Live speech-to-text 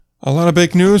A lot of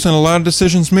big news and a lot of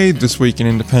decisions made this week in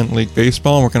Independent League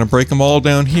Baseball, and we're going to break them all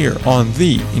down here on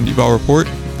the Indie Ball Report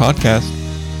podcast.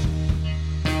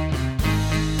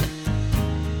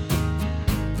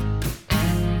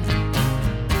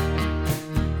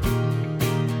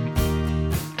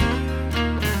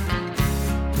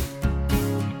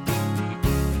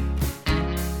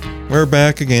 We're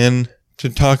back again to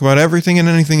talk about everything and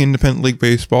anything Independent League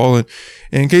Baseball. And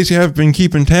in case you have been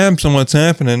keeping tabs on what's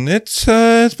happening, it's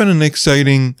been an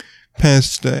exciting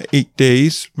past 8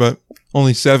 days, but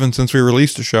only 7 since we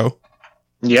released the show.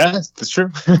 Yeah, that's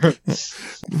true.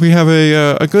 We have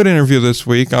a good interview this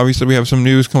week. Obviously, we have some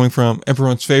news coming from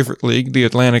everyone's favorite league, the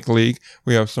Atlantic League.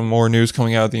 We have some more news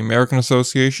coming out of the American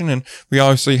Association, and we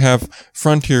obviously have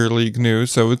Frontier League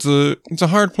news. So it's a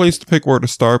hard place to pick where to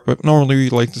start, but normally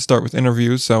we like to start with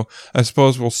interviews. So I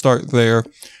suppose we'll start there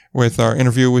with our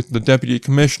interview with the Deputy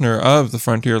Commissioner of the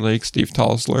Frontier League, Steve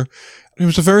Talsler. It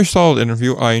was a very solid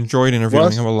interview. I enjoyed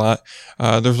interviewing him a lot.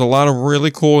 There was a lot of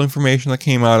really cool information that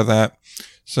came out of that.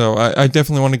 So I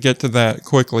definitely want to get to that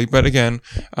quickly. But again,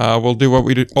 we'll do what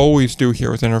we always do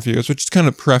here with interviews, which is kind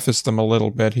of preface them a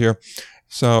little bit here.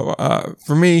 So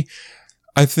for me,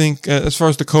 I think as far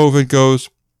as the COVID goes,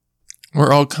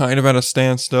 we're all kind of at a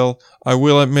standstill. I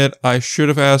will admit I should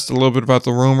have asked a little bit about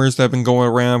the rumors that have been going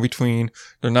around between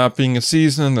there not being a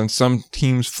season and some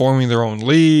teams forming their own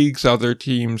leagues, other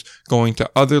teams going to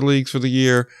other leagues for the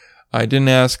year. I didn't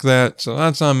ask that, so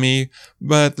that's on me.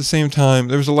 But at the same time,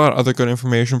 there was a lot of other good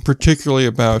information, particularly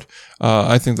about,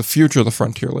 I think, the future of the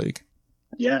Frontier League.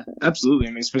 Yeah, absolutely.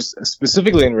 I mean,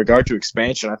 specifically in regard to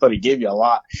expansion, I thought he gave you a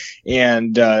lot.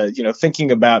 And,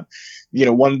 thinking about,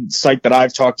 one site that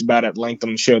I've talked about at length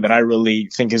on the show that I really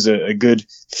think is a good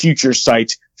future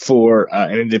site for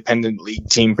an independent league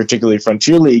team, particularly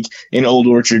Frontier League in Old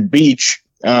Orchard Beach.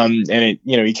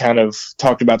 He kind of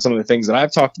talked about some of the things that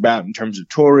I've talked about in terms of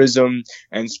tourism,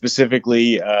 and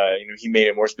specifically, he made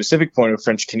a more specific point of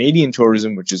French Canadian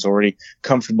tourism, which is already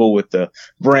comfortable with the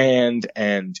brand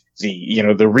and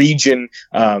the region,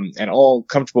 and all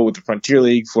comfortable with the Frontier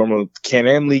League, former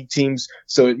Can-Am League teams.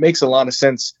 So it makes a lot of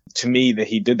sense to me that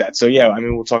he did that. So yeah, I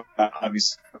mean, we'll talk about,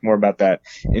 obviously, more about that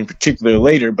in particular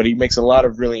later, but he makes a lot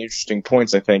of really interesting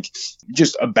points, I think,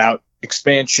 just about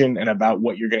expansion and about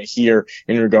what you're going to hear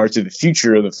in regard to the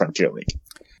future of the Frontier League.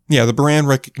 Yeah, the brand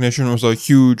recognition was a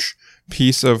huge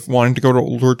piece of wanting to go to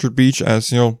Old Orchard Beach,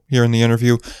 as you'll hear in the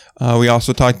interview. We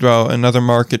also talked about another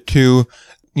market too.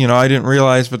 I didn't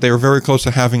realize, but they were very close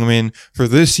to having them in for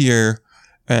this year,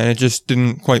 and it just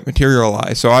didn't quite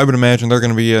materialize. So I would imagine they're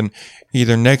going to be in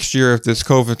either next year if this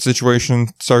COVID situation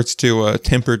starts to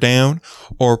temper down,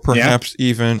 or perhaps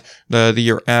even the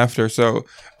year after. So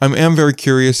I am very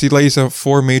curious. He lays out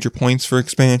 4 major points for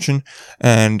expansion,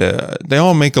 and they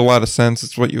all make a lot of sense.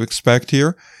 It's what you expect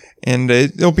here. And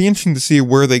it'll be interesting to see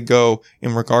where they go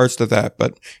in regards to that.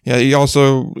 But yeah,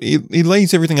 he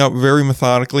lays everything out very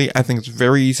methodically. I think it's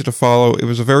very easy to follow. It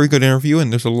was a very good interview,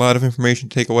 and there's a lot of information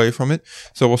to take away from it.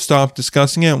 So we'll stop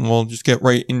discussing it, and we'll just get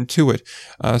right into it.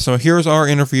 So here's our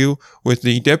interview with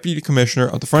the Deputy Commissioner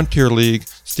of the Frontier League,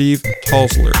 Steve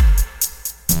Talsler.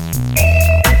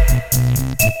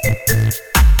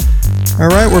 All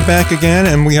right, we're back again,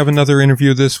 and we have another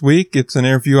interview this week. It's an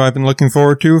interview I've been looking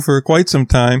forward to for quite some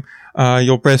time.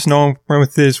 You'll best know him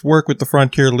with his work with the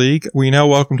Frontier League. We now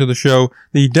welcome to the show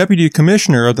the Deputy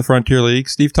Commissioner of the Frontier League,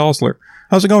 Steve Talsler.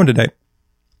 How's it going today?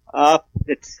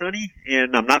 It's sunny,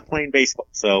 and I'm not playing baseball,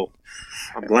 so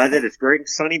I'm glad that it's great and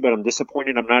sunny, but I'm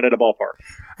disappointed I'm not at a ballpark.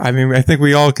 I mean, I think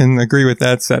we all can agree with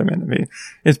that sentiment. I mean,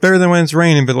 it's better than when it's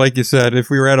raining, but like you said, if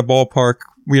we were at a ballpark,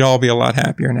 we'd all be a lot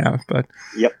happier now. But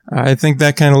yep. I think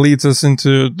that kind of leads us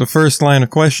into the first line of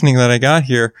questioning that I got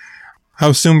here.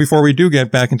 How soon before we do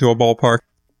get back into a ballpark?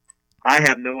 I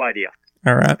have no idea.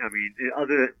 All right. I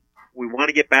mean, we want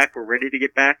to get back. We're ready to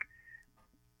get back.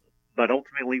 But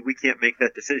ultimately, we can't make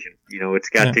that decision. It's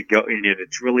got to go, and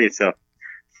it's a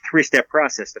 3-step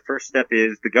process. The first step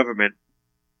is the government,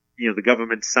 the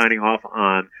government signing off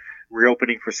on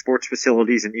reopening for sports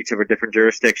facilities in each of our different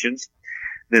jurisdictions.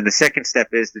 Then the second step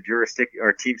is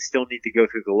our teams still need to go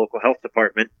through the local health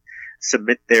department,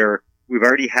 we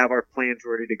already have our plans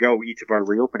ready to go, each of our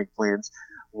reopening plans.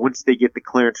 Once they get the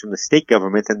clearance from the state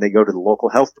government, then they go to the local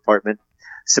health department,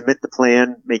 submit the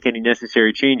plan, make any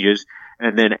necessary changes,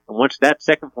 and then once that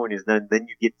second point is done, then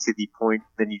you get to the point,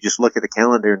 then you just look at the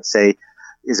calendar and say,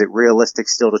 is it realistic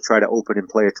still to try to open and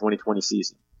play a 2020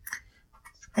 season?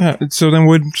 So then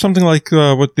would something like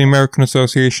what the American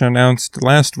Association announced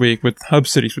last week with hub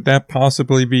cities, would that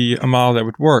possibly be a model that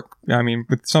would work? I mean,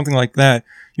 with something like that,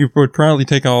 you would probably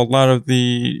take a lot of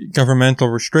the governmental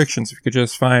restrictions if you could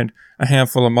just find a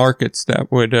handful of markets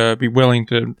that would be willing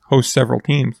to host several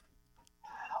teams.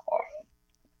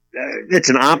 It's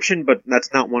an option, but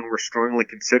that's not one we're strongly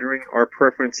considering. Our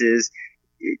preference is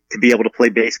to be able to play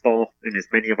baseball in as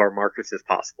many of our markets as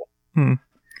possible.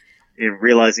 And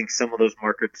realizing some of those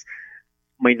markets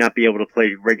might not be able to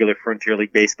play regular Frontier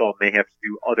League baseball, may have to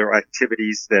do other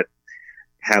activities that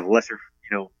have lesser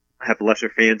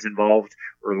fans involved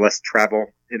or less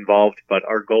travel involved. But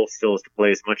our goal still is to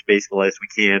play as much baseball as we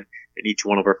can in each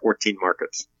one of our 14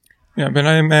 markets. Yeah, but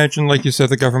I imagine, like you said,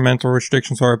 the governmental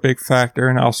restrictions are a big factor,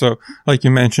 and also, like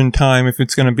you mentioned, time. If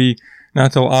it's going to be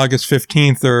not till August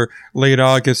 15th or late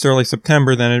August, early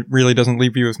September, then it really doesn't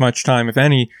leave you as much time, if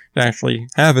any, to actually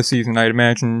have a season. I'd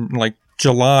imagine like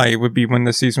July would be when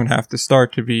the season would have to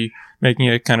start to be making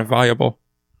it kind of viable.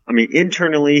 I mean,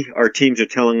 internally, our teams are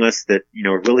telling us that,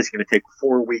 it really is going to take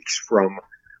 4 weeks from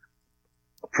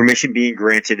permission being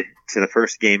granted to the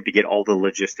first game to get all the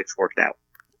logistics worked out.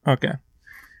 Okay.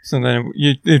 So then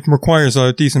it requires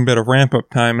a decent bit of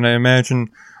ramp-up time, and I imagine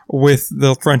with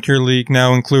the Frontier League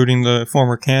now including the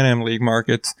former Can-Am League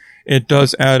markets, it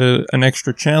does add an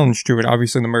extra challenge to it.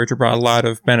 Obviously, the merger brought a lot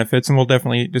of benefits, and we'll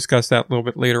definitely discuss that a little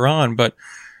bit later on, but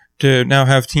to now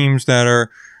have teams that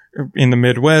are in the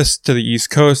Midwest to the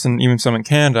East Coast and even some in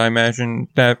Canada, I imagine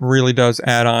that really does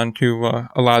add on to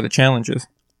a lot of the challenges.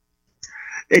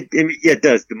 It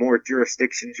does. The more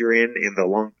jurisdictions you're in and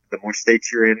the more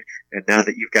states you're in, and now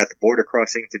that you've got the border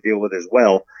crossing to deal with as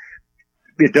well,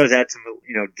 it does add some,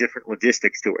 different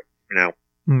logistics to it.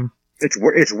 It's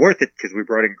worth it because we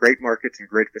brought in great markets and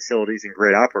great facilities and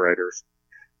great operators.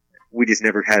 We just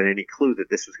never had any clue that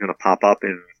this was going to pop up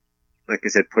and, like I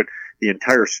said, put the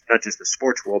entire, not just the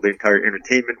sports world, the entire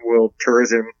entertainment world,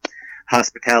 tourism,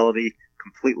 hospitality,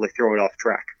 completely throw it off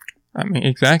track. I mean,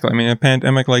 exactly. I mean, a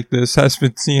pandemic like this has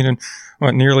been seen in,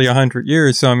 nearly 100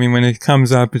 years. So, I mean, when it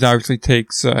comes up, it obviously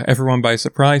takes everyone by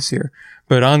surprise here.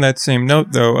 But on that same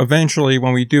note, though, eventually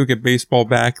when we do get baseball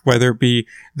back, whether it be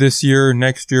this year,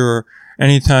 next year, or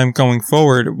anytime going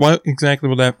forward, what exactly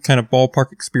will that kind of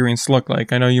ballpark experience look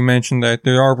like? I know you mentioned that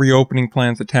there are reopening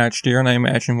plans attached here, and I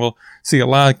imagine we'll see a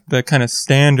lot of the kind of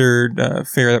standard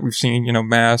fare that we've seen,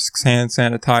 masks, hand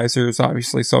sanitizers,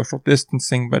 obviously social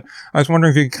distancing. But I was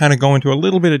wondering if you could kind of go into a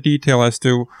little bit of detail as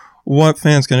to what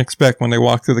fans can expect when they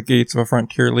walk through the gates of a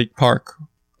Frontier League park.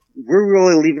 We're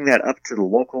really leaving that up to the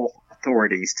local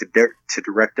authorities to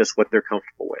direct us what they're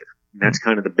comfortable with. And that's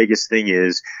kind of the biggest thing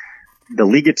is the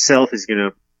league itself is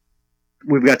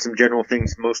we've got some general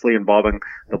things mostly involving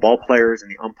the ball players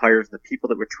and the umpires and the people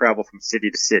that would travel from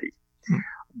city to city.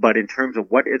 But in terms of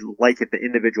what it's like at the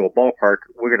individual ballpark,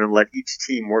 we're going to let each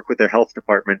team work with their health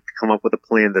department to come up with a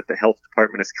plan that the health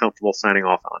department is comfortable signing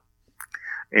off on.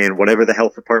 And whatever the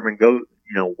health department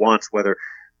wants, whether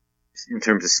in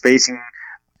terms of spacing,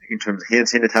 in terms of hand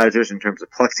sanitizers, in terms of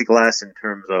plexiglass, in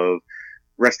terms of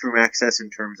restroom access, in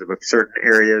terms of certain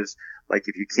areas, like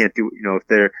if you can't do, if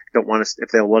they don't want us,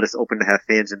 if they'll let us open to have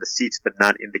fans in the seats, but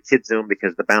not in the kids zone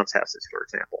because of the bounce houses, for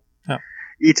example. Oh.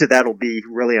 Each of that will be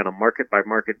really on a market by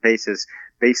market basis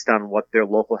based on what their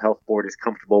local health board is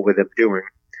comfortable with them doing,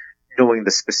 knowing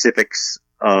the specifics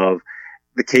of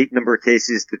the number of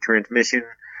cases, the transmission,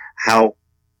 how,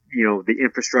 the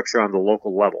infrastructure on the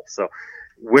local level. So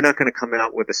we're not going to come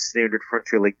out with a standard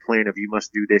Frontier League plan of you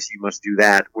must do this, you must do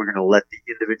that. We're going to let the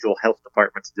individual health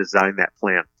departments design that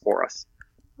plan for us.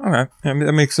 All right. I mean,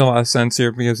 that makes a lot of sense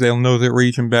here because they'll know the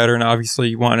region better, and obviously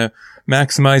you want to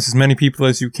maximize as many people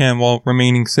as you can while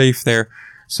remaining safe there.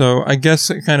 So I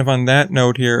guess kind of on that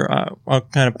note here, I'll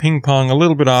kind of ping pong a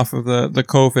little bit off of the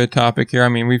COVID topic here. I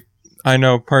mean, I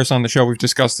know personally on the show we've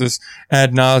discussed this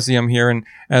ad nauseum here, and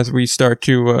as we start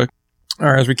to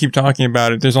or as we keep talking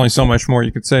about it, there's only so much more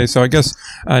you could say. So I guess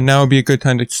now would be a good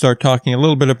time to start talking a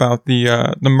little bit about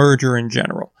the merger in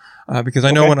general, because I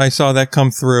know when I saw that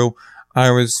come through, I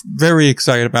was very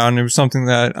excited about it, and it was something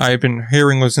that I've been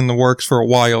hearing was in the works for a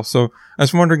while. So I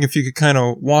was wondering if you could kind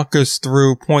of walk us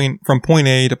through from point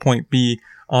A to point B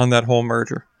on that whole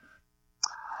merger.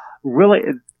 Really,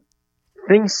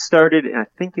 things started, I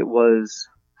think it was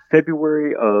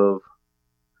February of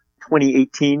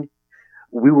 2018.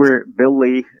 Bill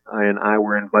Lee and I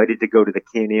were invited to go to the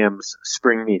Can-Am's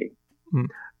spring meeting.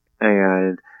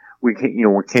 And we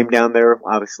came down there.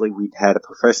 Obviously, we'd had a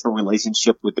professional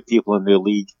relationship with the people in the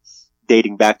league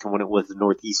dating back to when it was the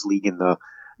Northeast League in the,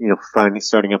 finally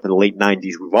starting up in the late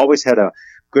 90s. We've always had a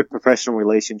good professional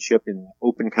relationship and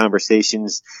open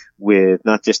conversations with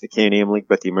not just the Can-Am League,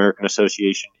 but the American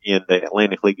Association and the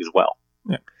Atlantic League as well.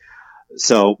 Yeah.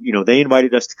 So, they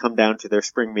invited us to come down to their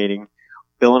spring meeting.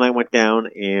 Bill and I went down,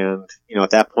 and, at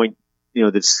that point,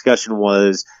 the discussion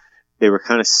was they were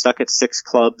kind of stuck at 6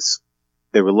 clubs.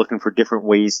 They were looking for different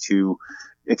ways to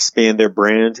expand their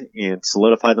brand and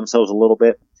solidify themselves a little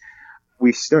bit.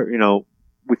 We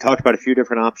talked about a few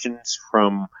different options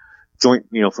from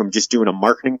from just doing a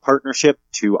marketing partnership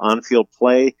to on-field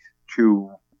play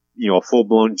to, a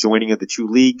full-blown joining of the 2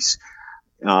 leagues.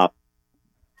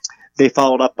 They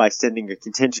followed up by sending a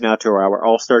contingent out to our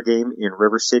All-Star game in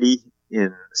River City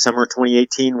in summer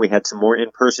 2018. We had some more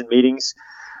in-person meetings.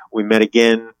 We met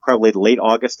again probably late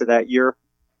August of that year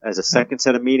as a second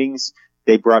set of meetings.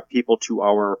 They brought people to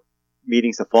our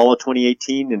meetings the fall of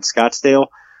 2018 in Scottsdale.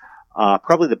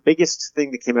 Probably the biggest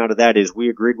thing that came out of that is we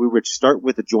agreed we would start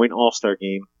with a joint All-Star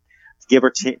game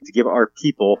to give our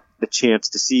people the chance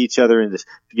to see each other and to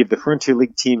give the Frontier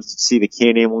League teams to see the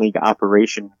Can-Am League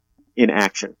operation in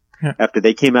action. Yeah. After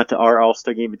they came out to our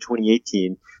All-Star game in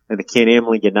 2018, and the Can-Am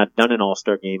League had not done an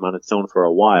All-Star game on its own for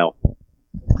a while,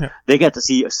 yeah. They got to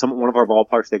see one of our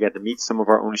ballparks. They got to meet some of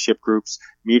our ownership groups,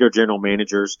 meet our general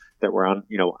managers that were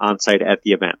on site at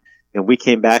the event. And we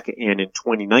came back, and in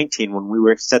 2019, when we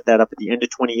were set that up at the end of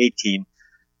 2018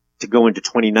 to go into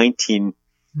 2019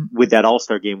 with that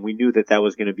All-Star game, we knew that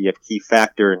was going to be a key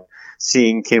factor in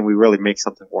seeing, can we really make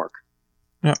something work?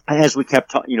 Yeah. As we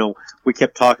kept talking, we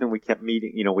kept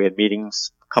meeting, we had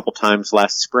meetings a couple times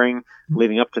last spring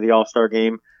leading up to the All-Star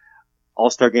game.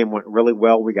 All-Star game went really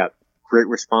well. We got great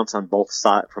response on both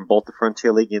sides, from both the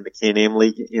Frontier League and the Can-Am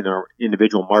League in our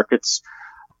individual markets.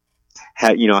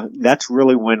 That's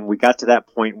really when we got to that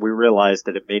point, we realized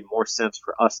that it made more sense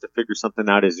for us to figure something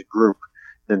out as a group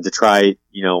than to try,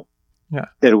 that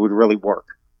it would really work.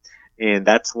 And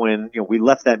that's when, we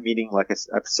left that meeting, like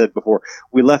I've said before,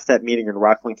 we left that meeting in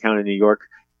Rockland County, New York.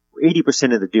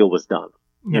 80% of the deal was done.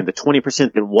 Mm-hmm. And the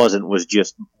 20% that wasn't was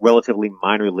just relatively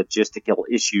minor logistical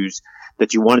issues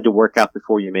that you wanted to work out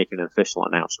before you make an official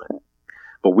announcement.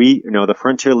 But the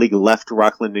Frontier League left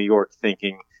Rockland, New York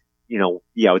thinking,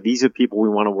 these are people we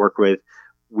want to work with.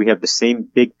 We have the same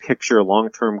big picture,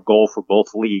 long-term goal for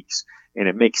both leagues, and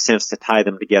it makes sense to tie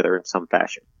them together in some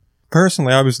fashion.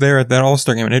 Personally, I was there at that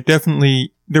All-Star game, and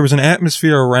there was an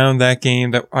atmosphere around that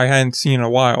game that I hadn't seen in a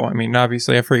while. I mean,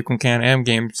 obviously, I frequent Can-Am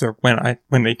games, so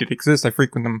when they did exist, I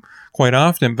frequent them quite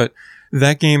often, but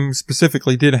that game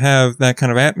specifically did have that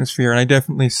kind of atmosphere, and I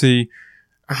definitely see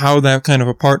how that kind of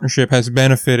a partnership has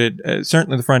benefited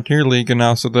certainly the Frontier League and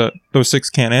also those 6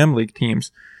 Can-Am League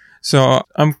teams. So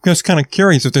I'm just kind of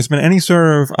curious if there's been any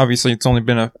sort of, obviously it's only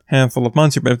been a handful of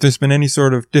months here, but if there's been any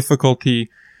sort of difficulty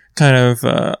kind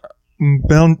of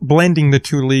blending the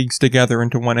 2 leagues together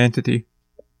into one entity.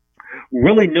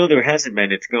 Really, no, there hasn't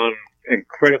been. It's gone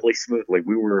incredibly smoothly.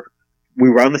 We were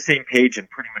on the same page in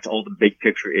pretty much all the big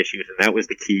picture issues, and that was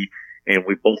the key. And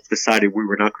we both decided we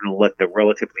were not going to let the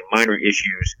relatively minor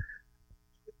issues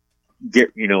get,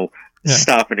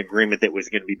 stop an agreement that was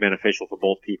going to be beneficial for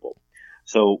both people.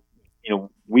 So,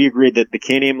 we agreed that the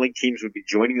Can-Am League teams would be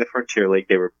joining the Frontier League.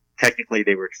 They were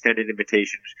extended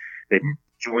invitations. They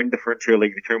joined the Frontier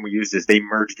League. The term we used is they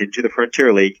merged into the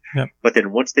Frontier League. Yep. But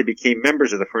then once they became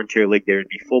members of the Frontier League, they would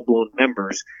be full-blown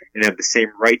members and have the same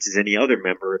rights as any other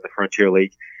member in the Frontier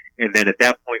League. And then at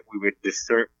that point,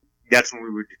 that's when we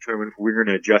would determine if we were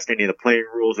going to adjust any of the playing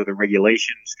rules or the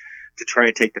regulations to try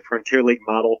and take the Frontier League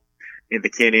model and the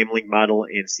Can-Am League model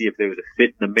and see if there was a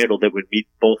fit in the middle that would meet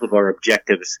both of our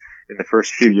objectives in the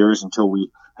first few years until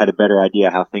we had a better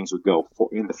idea how things would go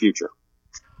in the future.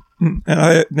 And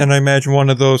I imagine one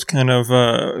of those kind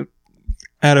of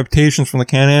adaptations from the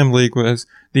Can-Am League was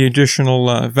the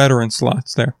additional veteran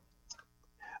slots there.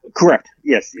 Correct.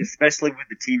 Yes, especially with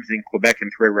the teams in Quebec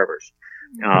and Three Rivers,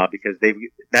 because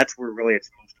that's where really it's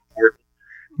most important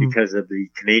because of the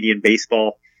Canadian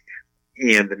baseball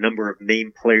and the number of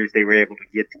named players they were able to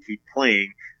get to keep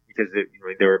playing, because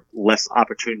there are less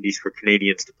opportunities for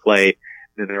Canadians to play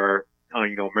than there are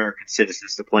American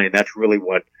citizens to play, and that's really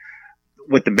what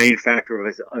the main factor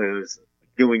was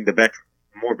doing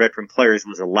more veteran players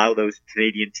was allow those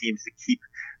Canadian teams to keep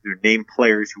their named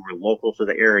players who were local to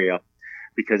the area,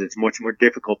 because it's much more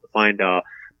difficult to find a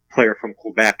player from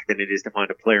Quebec than it is to find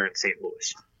a player in St.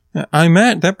 Louis.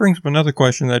 That brings up another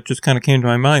question that just kind of came to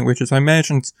my mind, which is I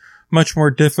imagine it's much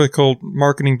more difficult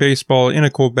marketing baseball in a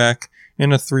Quebec,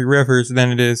 in a Three Rivers,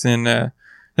 than it is than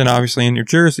obviously in New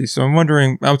Jersey. So I'm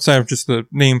wondering, outside of just the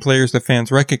name players that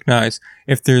fans recognize,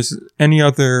 if there's any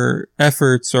other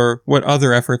efforts, or what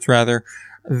other efforts rather,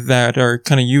 that are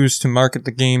kind of used to market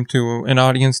the game to an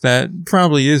audience that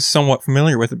probably is somewhat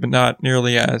familiar with it, but not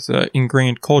nearly as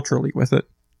ingrained culturally with it.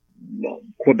 Well,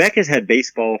 Quebec has had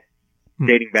baseball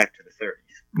dating back to the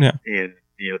 30s. Yeah. And,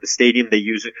 the stadiums they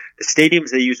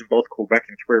use in both Quebec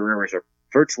and Three Rivers are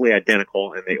virtually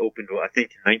identical, and they opened, I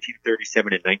think, in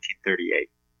 1937 and 1938.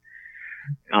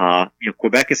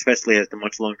 Quebec especially has the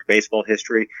much longer baseball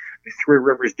history. The Three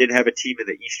Rivers did have a team in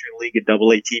the Eastern League, a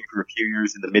Double-A team for a few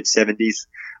years in the mid-70s,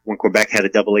 when Quebec had a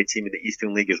Double-A team in the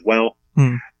Eastern League as well.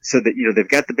 So that, they've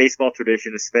got the baseball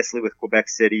tradition, especially with Quebec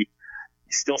City.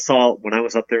 Still saw, when I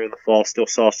was up there in the fall, still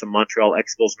saw some Montreal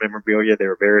Expos memorabilia. They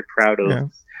were very proud of,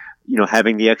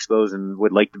 having the Expos, and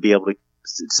would like to be able to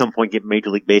at some point get Major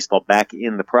League Baseball back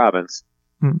in the province.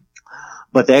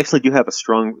 But they actually do have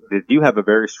a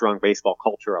very strong baseball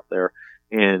culture up there,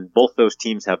 and both those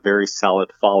teams have very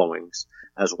solid followings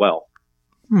as well.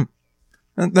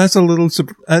 That's a little,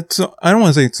 I don't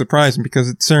want to say it's surprising, because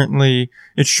it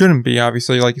shouldn't be,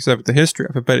 obviously, like you said, with the history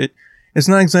of it, but it's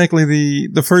not exactly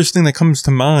the first thing that comes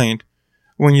to mind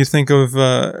when you think of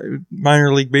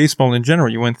minor league baseball in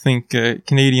general. You wouldn't think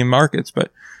Canadian markets,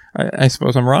 but I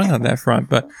suppose I'm wrong on that front.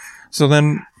 But so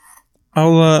then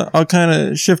I'll kind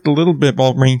of shift a little bit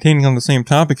while maintaining on the same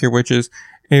topic here, which is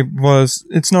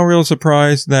it's no real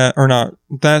surprise that, or not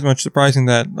that much surprising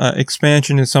that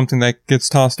expansion is something that gets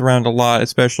tossed around a lot,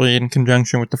 especially in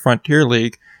conjunction with the Frontier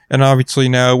League. And obviously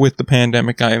now with the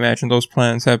pandemic, I imagine those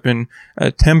plans have been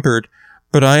tempered.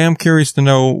 But I am curious to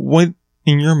know, what,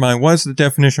 in your mind, what is the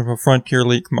definition of a Frontier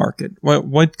League market?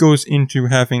 What goes into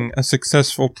having a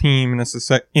successful team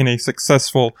in a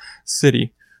successful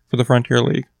city for the Frontier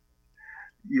League?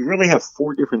 You really have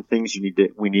four different things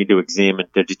we need to examine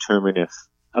to determine if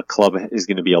a club is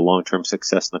going to be a long-term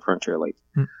success in the Frontier League.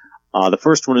 The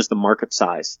first one is the market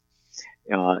size.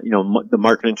 The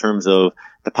market in terms of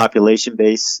the population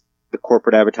base, the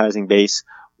corporate advertising base,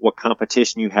 what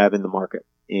competition you have in the market.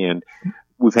 And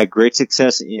we've had great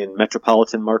success in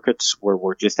metropolitan markets where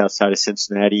we're just outside of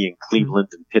Cincinnati and Cleveland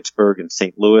and Pittsburgh and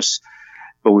St. Louis.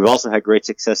 But we've also had great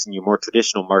success in your more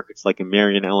traditional markets like in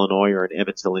Marion, Illinois, or in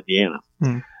Evansville, Indiana.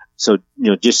 So,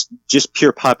 just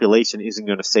pure population isn't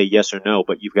going to say yes or no,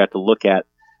 but you've got to look at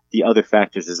the other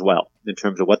factors as well in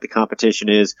terms of what the competition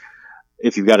is.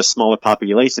 If you've got a smaller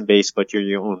population base, but you're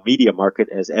your own media market,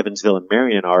 as Evansville and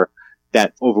Marion are,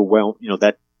 that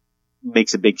that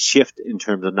makes a big shift in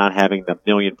terms of not having the 1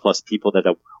 million plus people that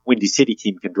a Windy City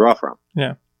team can draw from.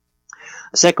 Yeah.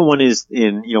 The second one is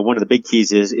one of the big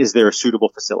keys is there a suitable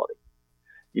facility?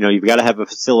 You've got to have a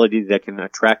facility that can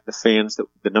attract the fans,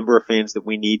 the number of fans that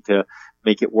we need to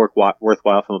make it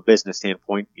worthwhile from a business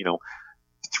standpoint.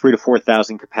 3,000 to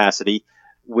 4,000 capacity,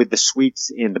 with the suites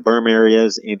in the berm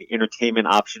areas and the entertainment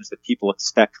options that people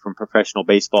expect from professional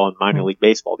baseball and minor league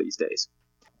baseball these days.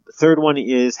 The third one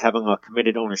is having a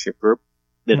committed ownership group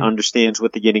that understands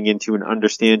what they're getting into and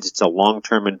understands it's a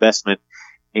long-term investment,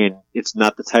 and it's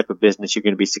not the type of business you're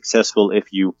going to be successful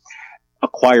if you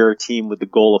acquire a team with the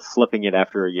goal of flipping it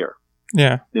after a year.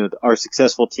 Yeah. Our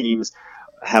successful teams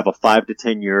have a 5 to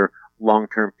 10 year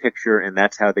long-term picture, and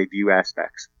that's how they view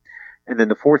aspects. And then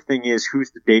the fourth thing is,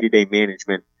 who's the day-to-day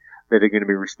management that are going to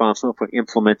be responsible for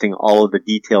implementing all of the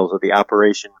details of the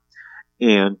operation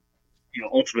and,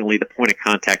 ultimately the point of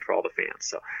contact for all the fans.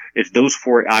 So it's those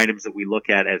four items that we look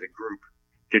at as a group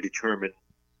to determine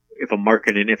if a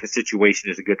market and if a situation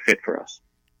is a good fit for us.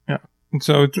 Yeah. And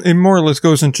so it more or less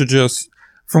goes into, just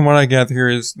from what I gather here,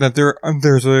 is that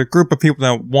there's a group of people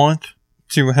that want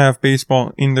to have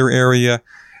baseball in their area,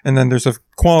 and then there's a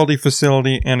quality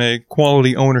facility and a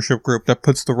quality ownership group that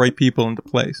puts the right people into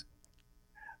place.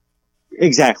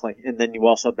 Exactly. And then you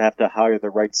also have to hire the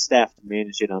right staff to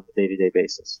manage it on a day-to-day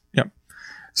basis. Yep.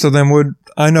 So then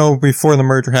I know before the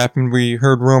merger happened, we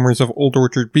heard rumors of Old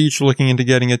Orchard Beach looking into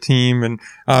getting a team, and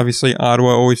obviously Ottawa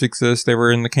always exists. They were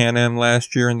in the Can-Am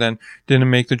last year and then didn't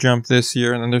make the jump this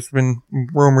year, and then there's been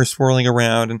rumors swirling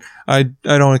around, and I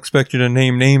don't expect you to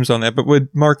name names on that, but would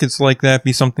markets like that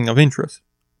be something of interest?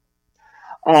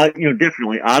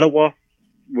 Definitely. Ottawa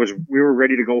we were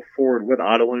ready to go forward with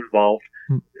Ottawa involved.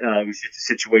 It was just a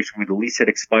situation where the lease had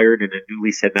expired and a new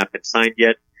lease had not been signed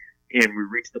yet, and we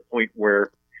reached the point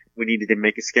where we needed to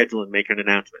make a schedule and make an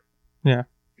announcement. Yeah.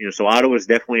 So Ottawa is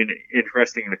definitely an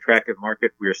interesting and attractive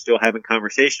market. We are still having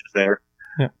conversations there.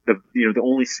 Yeah. The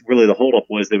holdup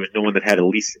was there was no one that had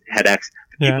access.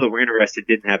 The people that were interested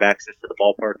didn't have access to the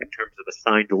ballpark in terms of a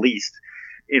signed lease.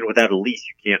 And without a lease,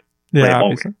 you can't play a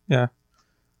ball game. Yeah.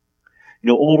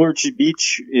 Old Orchard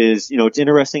Beach is, it's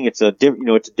interesting. It's a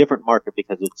different market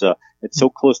because it's so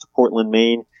close to Portland,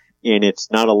 Maine. and it's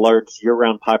not a large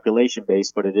year-round population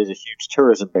base, but it is a huge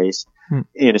tourism base,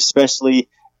 and especially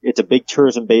it's a big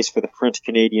tourism base for the French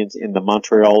Canadians in the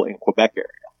Montreal and Quebec area.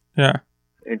 Yeah.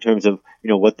 In terms of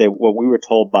what we were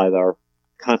told by our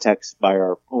contacts, by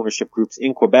our ownership groups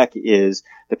in Quebec, is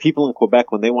the people in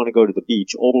Quebec, when they want to go to the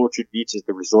beach, Old Orchard Beach is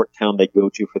the resort town they go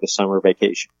to for the summer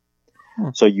vacation.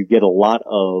 So you get a lot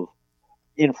of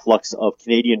influx of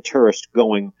Canadian tourists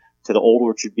going to the Old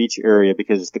Orchard Beach area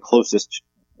because it's the closest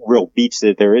real beach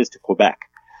that there is to Quebec.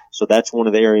 So that's one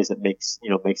of the areas that makes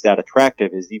that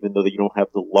attractive, is even though you don't have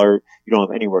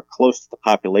anywhere close to the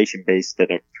population base that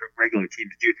regular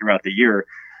teams do throughout the year,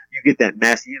 you get that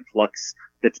mass influx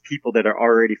that's people that are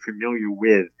already familiar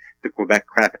with the Quebec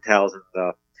Crocodiles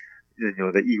and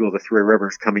the Eagle, the Three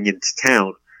Rivers coming into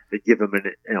town, that give them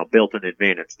a built-in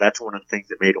advantage. That's one of the things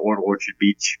that made Old Orchard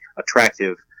Beach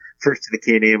attractive, first to the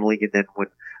Can-Am League, and then when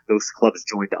those clubs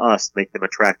joined us, make them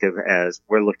attractive as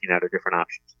we're looking at our different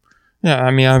options. Yeah,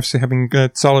 I mean, obviously having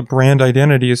a solid brand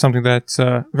identity is something that's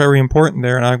very important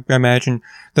there, and I imagine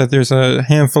that there's a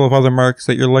handful of other markets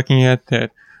that you're looking at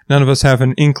that none of us have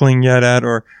an inkling yet at,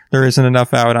 or there isn't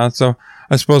enough out on. So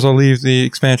I suppose I'll leave the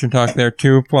expansion talk there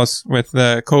too. Plus, with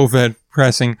the COVID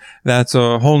pressing, that's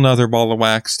a whole nother ball of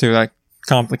wax too. That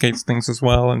complicates things as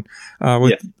well. And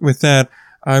with that,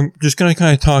 I'm just going to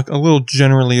kind of talk a little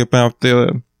generally about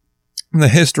the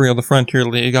history of the Frontier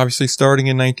League. Obviously, starting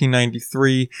in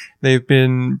 1993, they've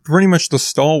been pretty much the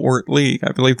stalwart league.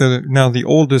 I believe they're now the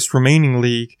oldest remaining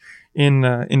league in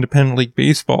independent league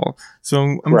baseball.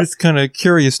 So I'm just kind of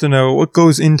curious to know what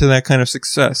goes into that kind of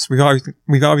success.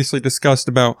 We've obviously discussed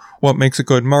about what makes a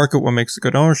good market, what makes a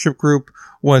good ownership group,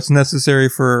 what's necessary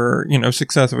for,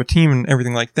 success of a team and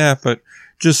everything like that. But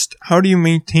just how do you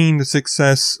maintain the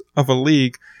success of a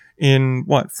league in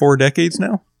 4 decades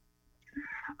now?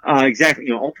 Exactly.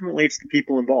 Ultimately, it's the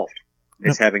people involved.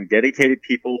 It's having dedicated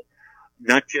people,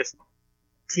 not just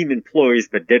team employees,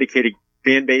 but dedicated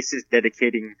fan bases,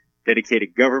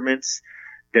 dedicated governments,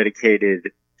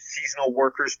 dedicated seasonal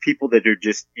workers, people that are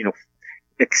just,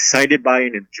 excited by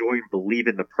and enjoy and believe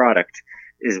in the product,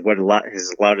 is what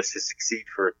has allowed us to succeed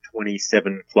for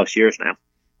 27 plus years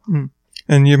now.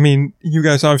 And you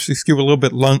guys obviously skew a little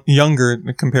bit younger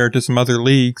compared to some other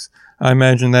leagues. I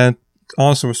imagine that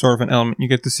also is sort of an element. You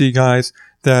get to see guys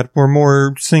that were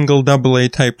more single, AA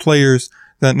type players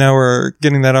that now are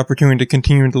getting that opportunity to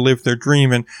continue to live their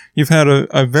dream. And you've had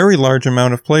a very large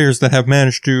amount of players that have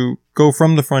managed to go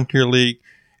from the Frontier League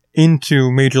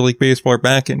into Major League Baseball or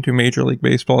back into Major League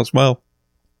Baseball as well.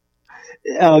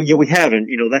 Yeah, we haven't.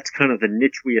 That's kind of the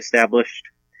niche we established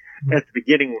at the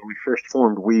beginning when we first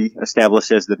formed. We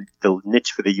established as the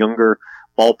niche for the younger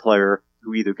ball player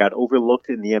who either got overlooked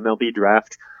in the MLB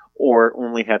draft or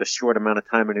only had a short amount of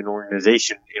time in an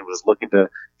organization and was looking to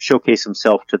showcase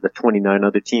himself to the 29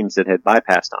 other teams that had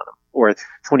bypassed on him, or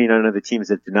 29 other teams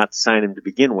that did not sign him to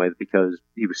begin with because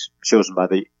he was chosen by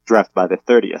the draft by the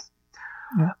 30th.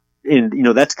 Yeah. And,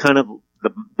 that's kind of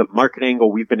the market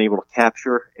angle we've been able to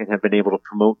capture and have been able to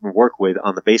promote and work with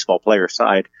on the baseball player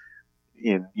side.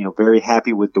 And, very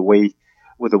happy with the way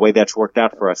that's worked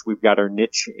out for us. We've got our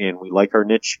niche and we like our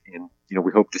niche, and,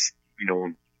 we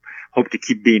hope to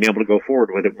keep being able to go forward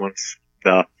with it once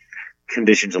the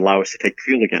conditions allow us to take the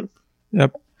field again.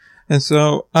 Yep. And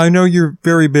so I know you're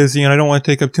very busy and I don't want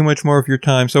to take up too much more of your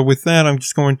time. So with that, I'm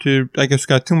just going to,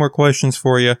 got 2 more questions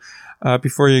for you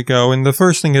before you go. And the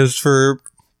first thing is, for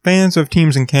fans of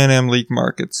teams in Can-Am League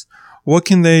markets, what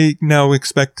can they now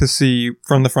expect to see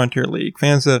from the Frontier League?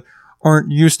 Fans that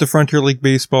aren't used to Frontier League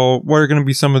baseball, what are going to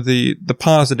be some of the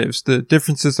positives, the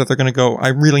differences that they're going to go, I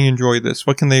really enjoy this?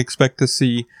 What can they expect to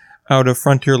see out of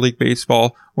Frontier League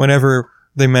baseball whenever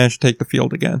they manage to take the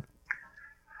field again?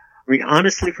 I mean,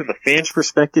 honestly, from the fans'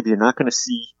 perspective, you're not going to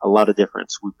see a lot of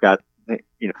difference. We've got,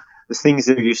 the things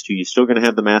they're used to. You're still going to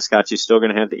have the mascots. You're still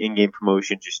going to have the in-game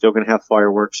promotions. You're still going to have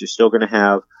fireworks. You're still going to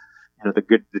have,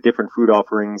 the different food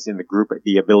offerings in the group,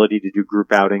 the ability to do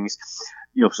group outings.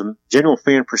 From general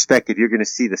fan perspective, you're going to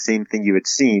see the same thing you had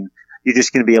seen. You're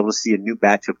just going to be able to see a new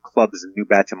batch of clubs, a new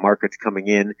batch of markets coming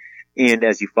in. And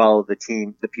as you follow the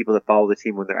team, the people that follow the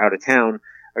team when they're out of town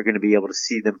are going to be able to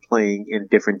see them playing in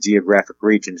different geographic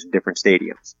regions and different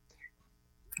stadiums.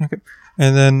 Okay.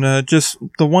 And then just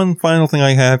the one final thing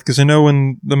I have, because I know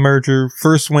when the merger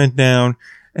first went down,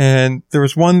 and there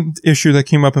was one issue that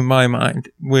came up in my mind,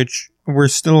 which we're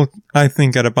still, I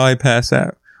think, at a bypass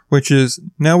at, which is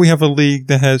now we have a league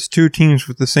that has 2 teams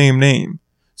with the same name.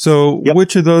 So yep.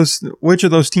 Which of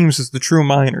those teams is the true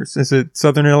minors? Is it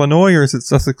Southern Illinois or is it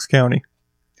Sussex County?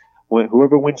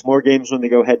 Whoever wins more games when they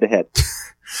go head to head.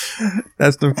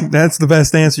 That's the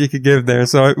best answer you could give there.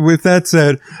 So with that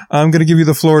said, I'm going to give you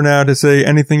the floor now to say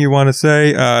anything you want to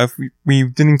say. If we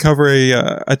didn't cover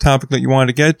a topic that you wanted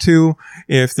to get to,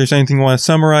 if there's anything you want to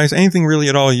summarize, anything really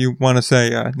at all you want to say,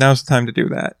 now's the time to do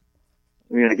that.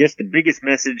 I mean, I guess the biggest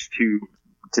message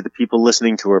to the people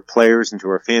listening, to our players and to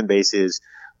our fan base is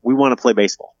we want to play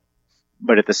baseball.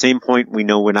 But at the same point, we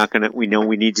know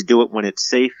we need to do it when it's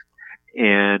safe.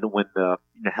 And when the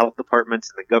health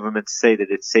departments and the governments say that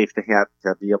it's safe to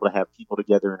be able to have people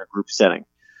together in a group setting.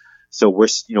 So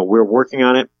we're working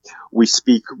on it. We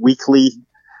speak weekly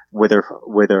with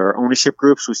our ownership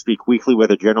groups. We speak weekly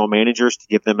with our general managers to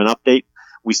give them an update.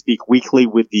 We speak weekly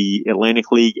with the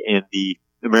Atlantic League and the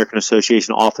American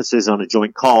Association offices on a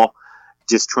joint call,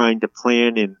 just trying to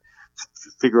plan and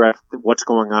figure out what's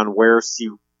going on, where, see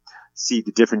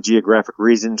the different geographic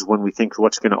regions when we think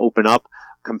what's going to open up,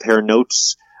 compare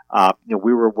notes.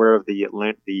 We were aware of the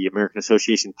American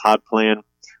Association pod plan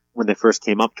when they first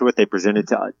came up to it. They presented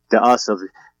to us of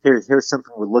here's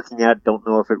something we're looking at. Don't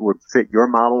know if it would fit your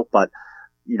model, but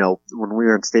when we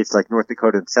were in states like North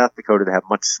Dakota and South Dakota that have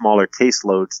much smaller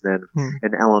caseloads than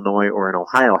in Illinois or in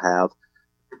Ohio have,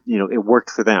 it worked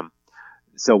for them.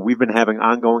 So we've been having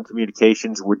ongoing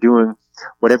communications. We're doing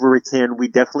whatever we can. We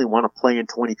definitely want to play in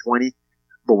 2020,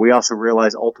 but we also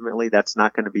realize ultimately that's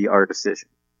not going to be our decision.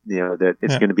 That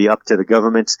it's going to be up to the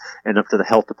governments and up to the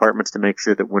health departments to make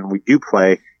sure that when we do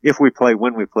play, if we play,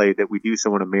 when we play, that we do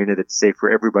so in a manner that's safe for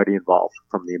everybody involved,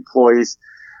 from the employees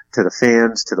to the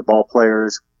fans, to the ball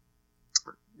players,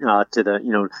 to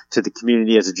the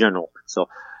community as a general. So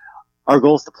our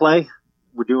goal is to play.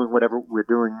 We're doing whatever we're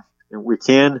doing and we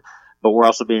can, but we're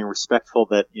also being respectful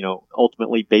that,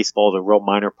 ultimately baseball is a real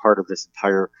minor part of this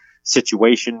entire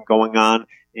situation going on.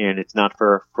 And it's not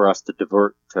for us to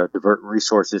divert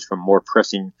resources from more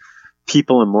pressing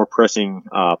people and more pressing,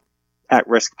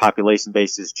 at-risk population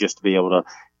bases just to be able to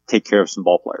take care of some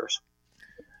ball players.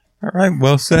 All right.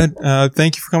 Well said.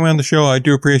 Thank you for coming on the show. I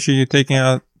do appreciate you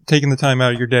taking the time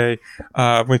out of your day,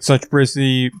 with such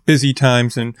busy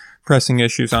times and pressing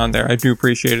issues on there. I do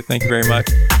appreciate it. Thank you very much.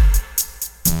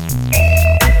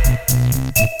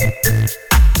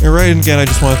 All right, and again, I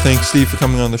just want to thank Steve for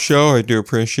coming on the show. I do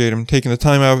appreciate him taking the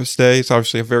time out of his day. It's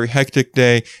obviously a very hectic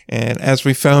day, and as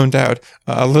we found out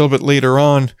a little bit later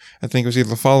on, I think it was either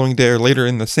the following day or later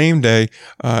in the same day,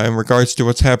 in regards to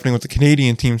what's happening with the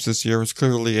Canadian teams this year, it was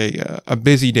clearly a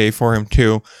busy day for him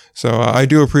too. So I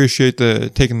do appreciate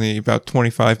taking the about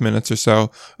 25 minutes or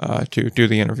so to do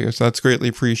the interview. So that's greatly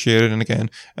appreciated. And again,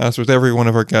 as with every one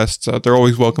of our guests, they're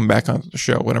always welcome back on the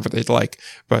show whenever they'd like.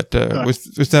 But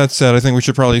with that said, I think we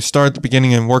should probably start at the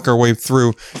beginning and work our way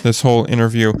through this whole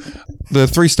interview. The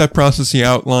 3-step process he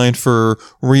outlined for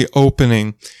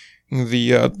reopening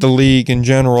the league in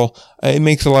general, it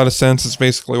makes a lot of sense. It's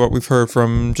basically what we've heard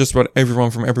from just about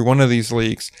everyone from every one of these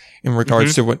leagues in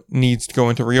regards to what needs to go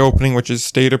into reopening, which is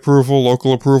state approval,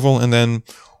 local approval, and then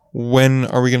when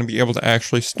are we going to be able to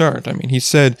actually start? I mean, he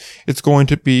said it's going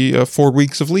to be 4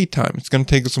 weeks of lead time. It's going to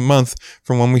take us a month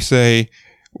from when we say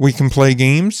we can play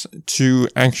games to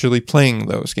actually playing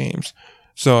those games.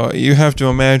 So you have to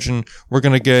imagine we're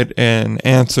going to get an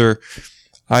answer,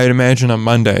 I'd imagine, on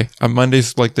Monday.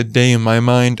 Monday's like the day in my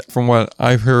mind, from what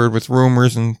I've heard with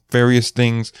rumors and various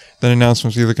things, that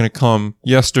announcement's either going to come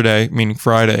yesterday, meaning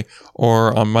Friday,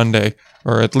 or on Monday,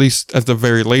 or at least at the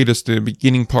very latest, the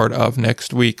beginning part of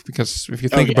next week. Because if you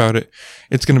think about it,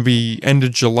 it's going to be end of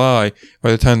July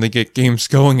by the time they get games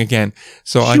going again.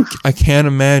 So I can't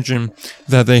imagine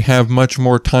that they have much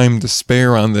more time to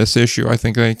spare on this issue. I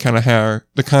think they're kind of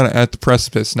at the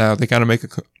precipice now. They got to make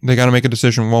a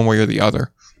decision one way or the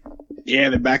other. Yeah,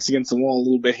 their back's against the wall a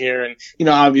little bit here. And,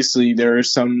 obviously there are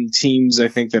some teams, I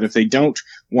think, that if they don't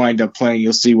wind up playing,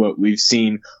 you'll see what we've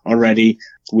seen already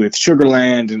with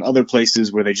Sugarland and other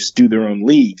places where they just do their own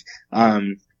league,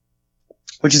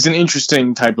 which is an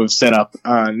interesting type of setup,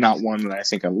 not one that I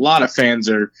think a lot of fans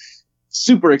are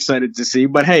super excited to see.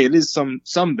 But, hey, it is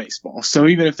some baseball. So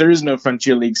even if there is no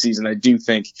Frontier League season, I do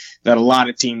think that a lot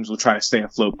of teams will try to stay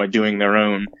afloat by doing their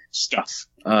own stuff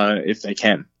if they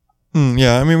can.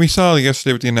 Yeah, I mean, we saw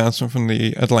yesterday with the announcement from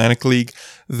the Atlantic League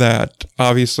that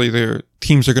obviously their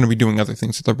teams are going to be doing other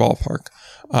things at their ballpark.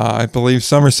 I believe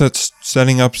Somerset's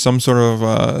setting up some sort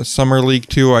of summer league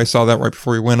too. I saw that right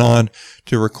before we went on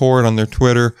to record on their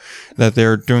Twitter, that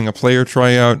they're doing a player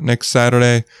tryout next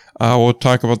Saturday. We'll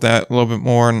talk about that a little bit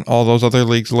more and all those other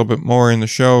leagues a little bit more in the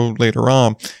show later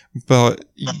on. But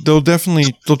they'll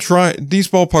try. These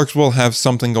ballparks will have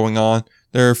something going on.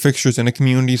 There are fixtures in a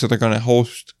community, so they're going to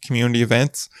host community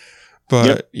events.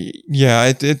 But yeah,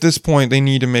 at this point, they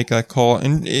need to make that call.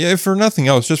 And if for nothing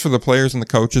else, just for the players and the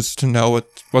coaches to know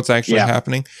what's actually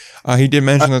happening. He did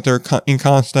mention that they're in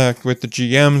contact with the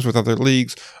GMs, with other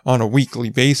leagues on a weekly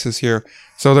basis here.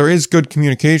 So there is good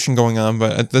communication going on.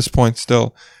 But at this point,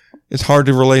 still, it's hard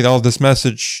to relate all these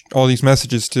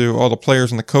messages to all the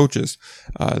players and the coaches.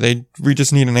 We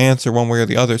just need an answer one way or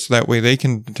the other, so that way they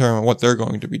can determine what they're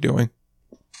going to be doing.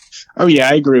 Oh yeah,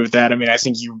 I agree with that. I mean, I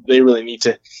think they really need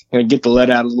to get the let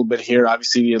out a little bit here.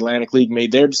 Obviously, the Atlantic League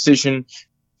made their decision.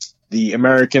 The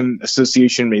American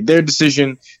Association made their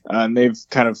decision. And they've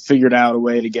kind of figured out a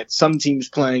way to get some teams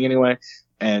playing anyway.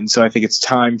 And so I think it's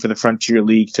time for the Frontier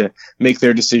League to make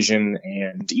their decision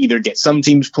and either get some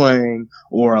teams playing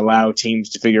or allow teams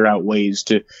to figure out ways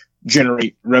to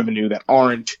generate revenue that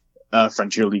aren't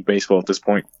Frontier League baseball at this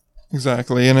point.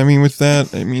 Exactly. And I mean, with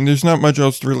that, there's not much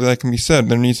else really that can be said.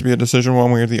 There needs to be a decision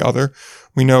one way or the other.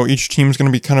 We know each team's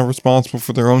going to be kind of responsible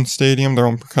for their own stadium, their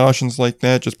own precautions like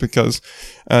that, just because,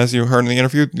 as you heard in the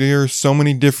interview, there are so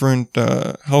many different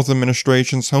health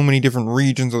administrations, so many different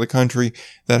regions of the country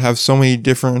that have so many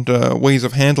different ways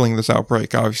of handling this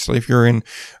outbreak. Obviously, if you're in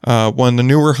one of the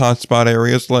newer hotspot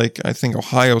areas, like I think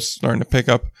Ohio's starting to pick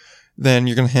up, then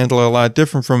you're going to handle it a lot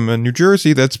different from New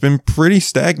Jersey that's been pretty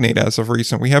stagnant as of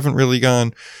recent. We haven't really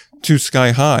gone too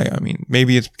sky high. I mean,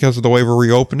 maybe it's because of the way we're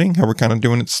reopening, how we're kind of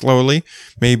doing it slowly.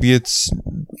 Maybe it's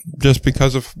just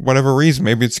because of whatever reason.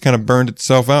 Maybe it's kind of burned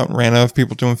itself out and ran out of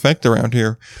people to infect around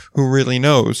here. Who really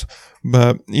knows?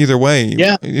 But either way,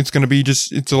 it's going to be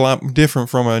it's a lot different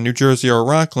from a New Jersey or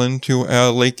Rockland to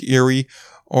Lake Erie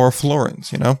or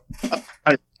Florence,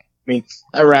 I mean,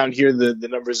 around here, the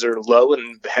numbers are low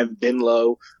and have been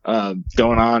low,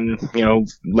 going on,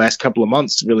 last couple of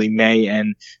months. Really, May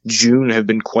and June have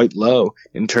been quite low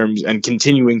in terms and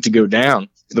continuing to go down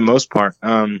for the most part.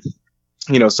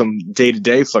 Some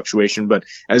day-to-day fluctuation, but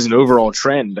as an overall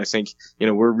trend, I think,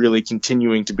 we're really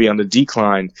continuing to be on the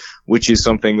decline, which is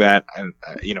something that,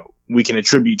 we can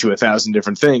attribute to 1,000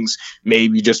 different things,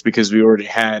 maybe just because we already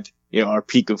had, our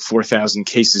peak of 4,000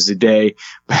 cases a day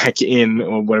back in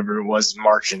or whatever it was,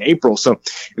 March and April. So,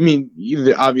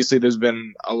 obviously there's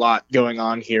been a lot going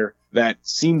on here that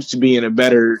seems to be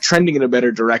trending in a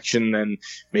better direction than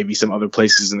maybe some other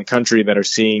places in the country that are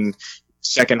seeing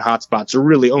second hotspots or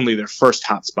really only their first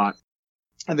hotspot.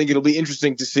 I think it'll be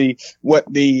interesting to see what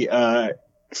the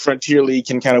Frontier League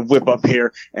can kind of whip up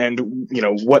here and,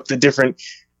 what the different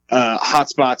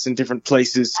hotspots in different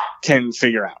places can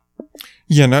figure out.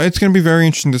 Yeah, no, it's going to be very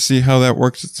interesting to see how that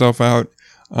works itself out.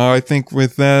 I think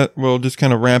with that, we'll just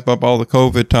kind of wrap up all the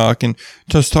COVID talk and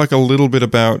just talk a little bit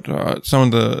about some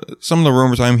of the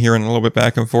rumors I'm hearing a little bit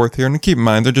back and forth here. And keep in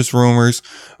mind, they're just rumors.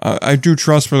 I do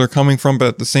trust where they're coming from, but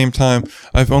at the same time,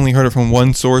 I've only heard it from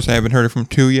one source. I haven't heard it from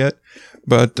two yet.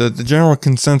 But the general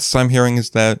consensus I'm hearing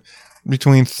is that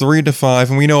between 3 to 5,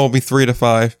 and we know it'll be 3 to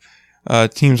 5,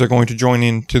 teams are going to join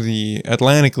into the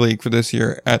Atlantic League for this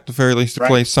year, at the very least to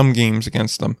play some games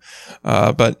against them.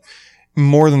 But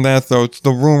more than that, though,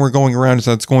 the rumor going around is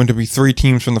that it's going to be 3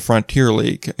 teams from the Frontier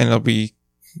League, and it'll be,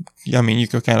 you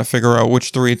could kind of figure out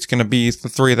which 3 it's going to be. It's the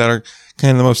 3 that are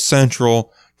kind of the most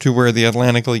central to where the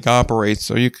Atlantic League operates,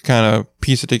 so you could kind of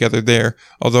piece it together there.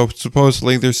 Although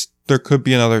supposedly there could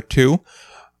be another 2.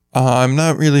 I'm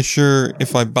not really sure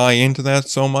if I buy into that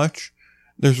so much.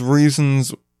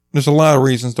 There's a lot of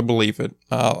reasons to believe it.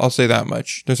 I'll say that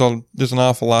much. There's an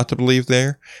awful lot to believe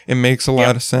there. It makes a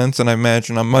lot of sense, and I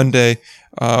imagine on Monday,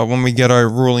 when we get our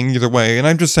ruling either way, and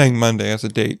I'm just saying Monday as a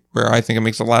date, where I think it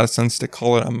makes a lot of sense to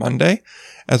call it on Monday,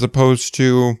 as opposed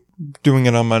to doing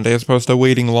it on Monday, as opposed to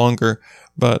waiting longer.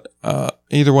 But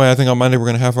either way, I think on Monday we're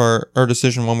going to have our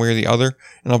decision one way or the other,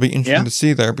 and it'll be interesting to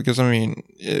see there, because,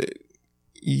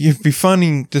 it'd be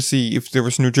funny to see if there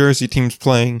was New Jersey teams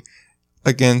playing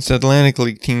against Atlantic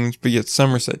League teams, but yet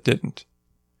Somerset didn't.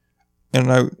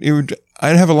 And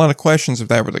I'd have a lot of questions if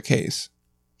that were the case.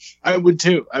 I would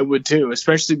too,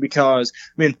 especially because,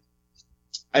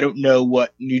 I don't know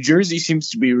what New Jersey seems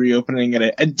to be reopening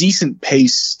at a decent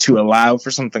pace to allow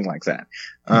for something like that.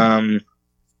 I'm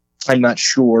not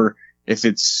sure if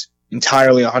it's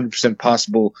entirely 100%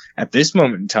 possible at this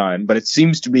moment in time, but it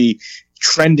seems to be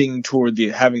trending toward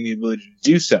having the ability to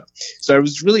do so. So I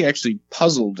was really actually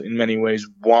puzzled in many ways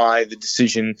why the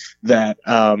decision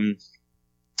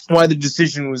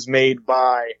was made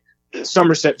by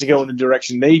Somerset to go in the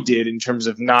direction they did in terms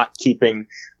of not keeping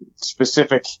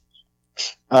specific,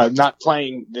 not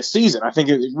playing this season. I think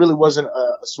it really wasn't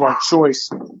a smart choice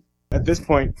at this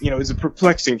point, is a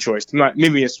perplexing choice. Not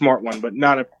maybe a smart one, but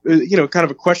not kind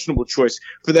of a questionable choice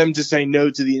for them to say no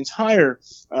to the entire,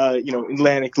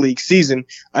 Atlantic League season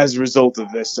as a result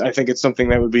of this. I think it's something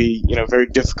that would be, very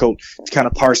difficult to kind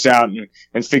of parse out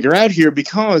and figure out here,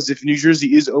 because if New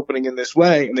Jersey is opening in this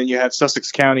way, and then you have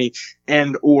Sussex County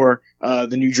and or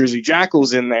the New Jersey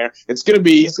Jackals in there, it's going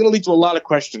to lead to a lot of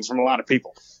questions from a lot of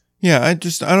people. Yeah, I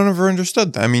don't ever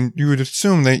understood that. I mean, you would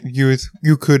assume that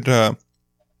you could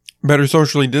better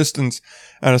socially distance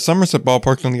at a Somerset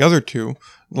ballpark than the other two.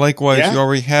 Likewise, You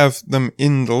already have them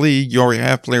in the league. You already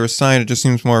have players signed. It just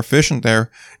seems more efficient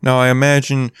there. Now, I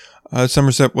imagine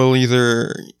Somerset will with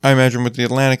the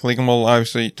Atlantic League, and we'll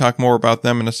obviously talk more about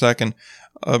them in a second,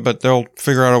 but they'll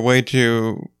figure out a way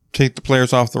to take the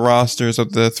players off the rosters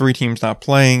of the 3 teams not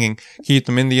playing and keep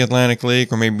them in the Atlantic League.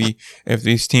 Or maybe if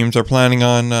these teams are planning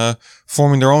on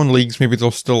forming their own leagues, maybe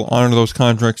they'll still honor those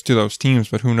contracts to those teams,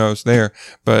 but who knows there.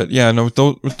 But yeah, no,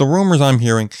 with the rumors I'm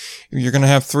hearing, you're going to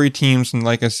have 3 teams, and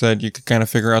like I said, you could kind of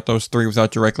figure out those 3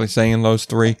 without directly saying those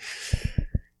 3.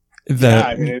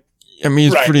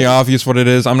 It's pretty obvious what it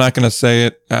is. I'm not going to say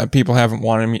it. People haven't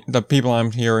wanted me. The people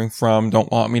I'm hearing from don't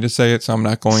want me to say it, so I'm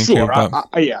not going to.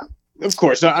 But yeah. Of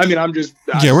course. I'm just.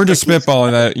 We're just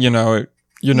spitballing that.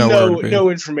 No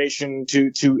information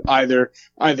to either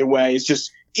way. It's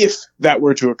just if that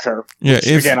were to occur. Yeah.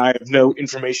 Again, I have no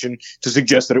information to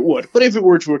suggest that it would. But if it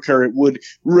were to occur, it would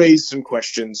raise some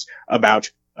questions about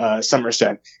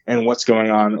Somerset and what's going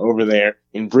on over there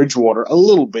in Bridgewater, a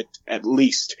little bit at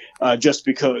least, just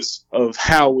because of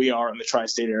how we are in the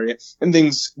tri-state area, and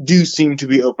things do seem to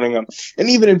be opening up. And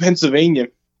even in Pennsylvania.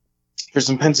 For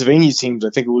some Pennsylvania teams, I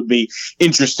think it would be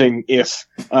interesting if,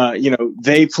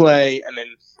 they play and then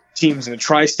teams in the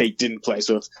tri-state didn't play.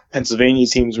 So if Pennsylvania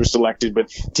teams were selected, but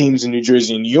teams in New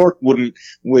Jersey and New York wouldn't,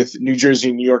 with New Jersey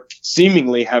and New York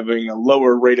seemingly having a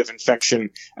lower rate of infection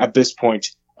at this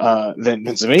point than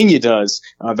Pennsylvania does,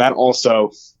 that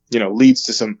also, leads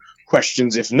to some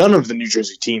questions if none of the New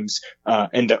Jersey teams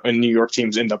and New York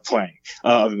teams end up playing,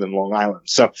 other than Long Island.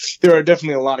 So there are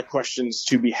definitely a lot of questions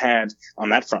to be had on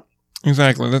that front.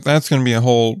 Exactly. That's going to be a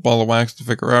whole ball of wax to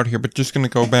figure out here, but just going to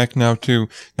go back now to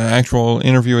the actual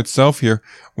interview itself here,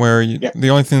 where the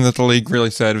only thing that the league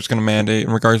really said was going to mandate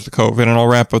in regards to COVID, and I'll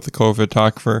wrap up the COVID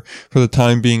talk for the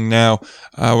time being now,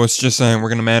 was just saying we're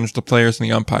going to manage the players and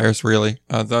the umpires, really.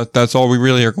 That's all we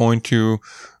really are going to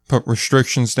put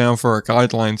restrictions down for, or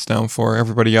guidelines down for.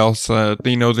 Everybody else,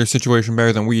 they know their situation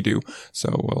better than we do. So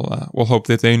we'll hope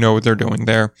that they know what they're doing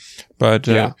there. But,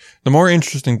 the more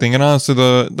interesting thing, and honestly,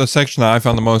 the section that I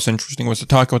found the most interesting was to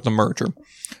talk about the merger.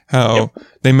 How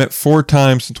they met 4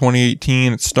 times in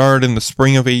 2018. It started in the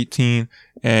spring of 18,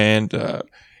 and,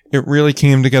 it really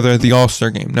came together at the All-Star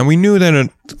game. Now, we knew that it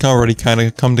already kind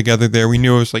of come together there. We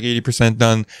knew it was like 80%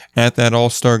 done at that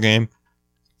All-Star game.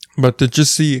 But to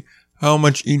just see how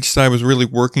much each side was really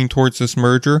working towards this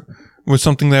merger was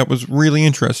something that was really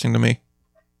interesting to me.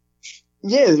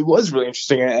 Yeah, it was really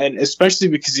interesting, and especially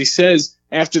because he says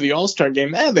after the All-Star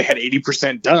game, they had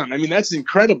 80% done. I mean, that's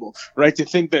incredible, right? To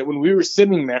think that when we were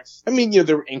sitting there,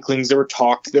 there were inklings, there were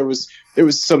talk, there was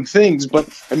some things, but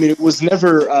it was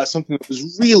never something that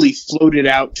was really floated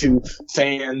out to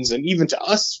fans and even to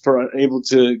us for able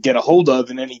to get a hold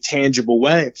of in any tangible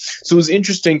way. So it was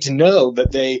interesting to know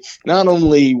that they not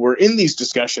only were in these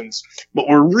discussions, but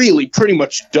were really pretty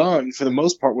much done for the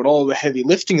most part with all the heavy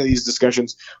lifting of these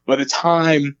discussions by the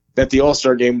time that the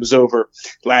All-Star game was over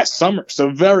last summer. So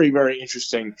very, very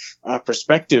interesting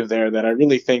perspective there that I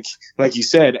really think, like you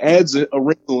said, adds a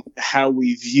wrinkle to how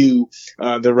we view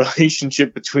the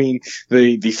relationship between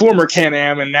the former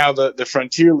Can-Am and now the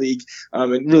Frontier League.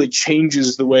 It really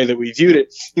changes the way that we viewed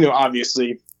it.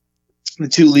 Obviously, the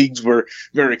 2 leagues were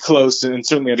very close and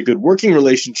certainly had a good working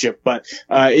relationship, but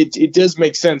it does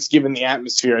make sense given the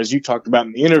atmosphere, as you talked about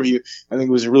in the interview. I think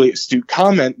it was a really astute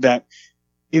comment that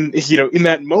in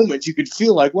that moment, you could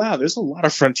feel like, wow, there's a lot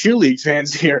of Frontier League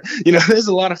fans here. There's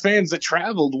a lot of fans that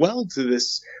traveled well to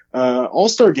this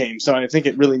All-Star game. So I think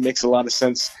it really makes a lot of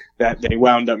sense that they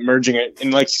wound up merging it.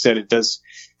 And like you said, it does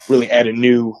really add a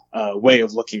new way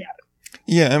of looking at it.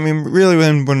 Yeah, really,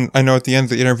 when I know at the end of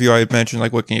the interview I had mentioned,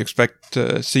 what can you expect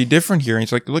to see different here? And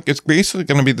he's like, look, it's basically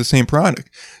going to be the same product.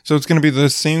 So it's going to be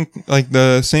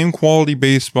the same quality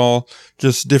baseball,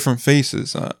 just different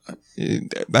faces.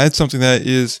 That's something that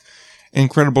is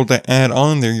incredible to add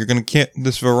on there. You're going to get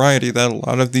this variety that a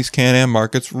lot of these Can-Am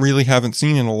markets really haven't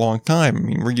seen in a long time.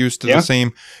 We're used to the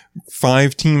same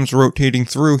 5 teams rotating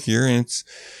through here, and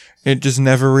it just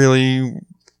never really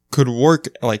could work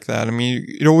like that. I mean,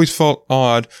 it always felt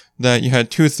odd that you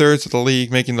had 2/3 of the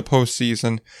league making the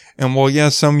postseason, and while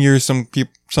yes, some years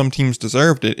some teams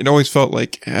deserved it, it always felt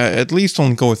like at least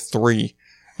only go with 3,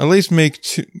 at least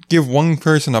give one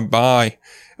person a bye.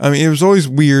 I mean, it was always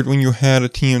weird when you had a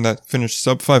team that finished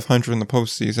sub 500 in the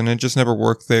postseason. It just never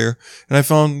worked there. And I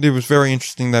found it was very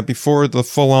interesting that before the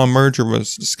full-on merger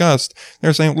was discussed, they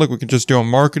were saying, look, we could just do a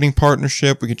marketing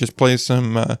partnership. We could just play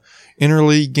some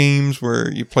interleague games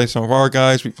where you play some of our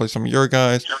guys, we play some of your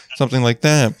guys, something like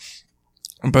that.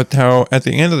 But how at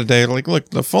the end of the day, like,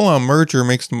 look, the full-on merger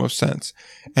makes the most sense.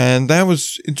 And that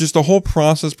was just the whole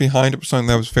process behind it was something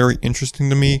that was very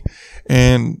interesting to me.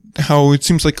 And how it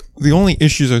seems like the only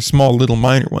issues are small, little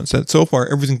minor ones. That so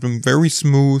far, everything's been very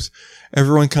smooth.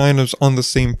 Everyone kind of is on the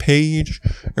same page.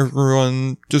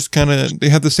 Everyone just they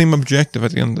have the same objective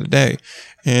at the end of the day.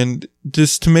 And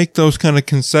just to make those kind of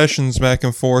concessions back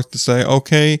and forth to say,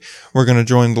 okay, we're going to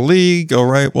join the league. All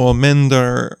right, we'll amend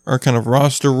our kind of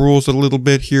roster rules a little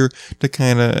bit here to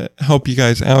kind of help you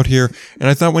guys out here. And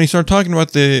I thought when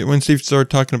Steve started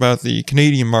talking about the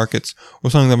Canadian markets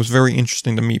was something that was very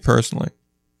interesting to me personally.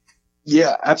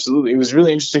 Yeah, absolutely. It was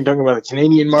really interesting talking about the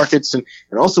Canadian markets, and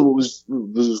also what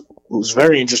was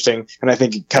very interesting, and I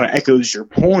think it kind of echoes your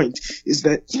point, is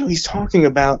that, he's talking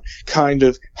about kind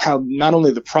of how not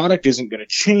only the product isn't going to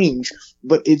change,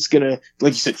 but it's going to,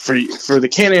 like you said, for the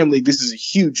Can-Am League, this is a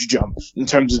huge jump in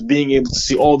terms of being able to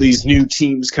see all these new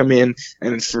teams come in,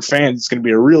 and for fans, it's going to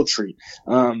be a real treat.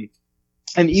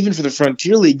 And even for the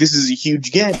Frontier League, this is a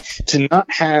huge get to not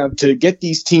have to get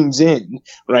these teams in,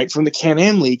 right, from the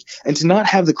Can-Am League, and to not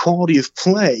have the quality of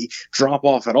play drop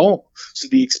off at all. So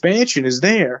the expansion is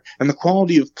there, and the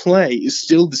quality of play is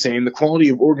still the same. The quality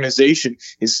of organization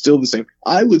is still the same.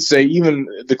 I would say even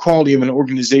the quality of an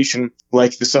organization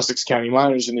like the Sussex County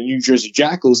Miners and the New Jersey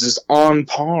Jackals is on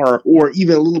par or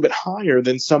even a little bit higher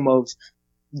than some of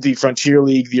the Frontier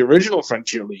League, the original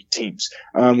Frontier League teams,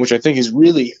 which I think is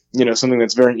really, something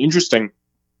that's very interesting.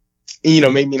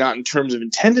 Maybe not in terms of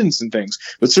attendance and things,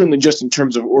 but certainly just in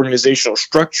terms of organizational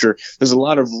structure. There's a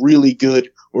lot of really good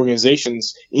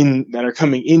organizations that are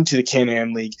coming into the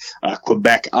Can-Am League,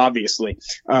 Quebec, obviously,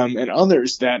 and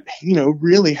others that,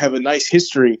 really have a nice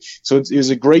history. So it was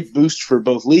a great boost for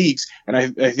both leagues. And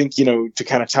I think, to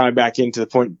kind of tie back into the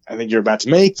point I think you're about to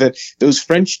make, that those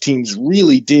French teams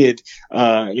really did,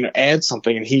 add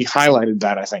something. And he highlighted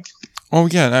that, I think. Oh,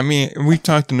 yeah. I mean, we've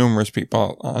talked to numerous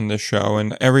people on this show,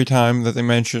 and every time that they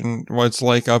mention what it's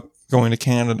like going to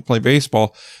Canada to play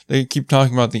baseball, they keep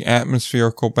talking about the atmosphere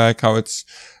of Quebec, how it's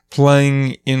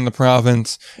playing in the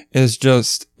province is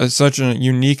just such a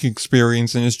unique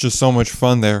experience, and it's just so much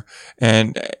fun there.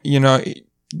 And,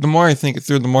 the more I think it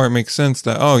through, the more it makes sense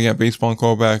that, oh, yeah, baseball in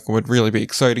Quebec would really be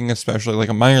exciting, especially like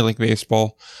a minor league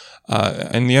baseball.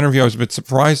 In the interview, I was a bit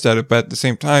surprised at it, but at the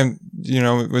same time,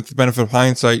 with the benefit of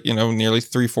hindsight, nearly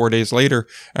 3-4 days later,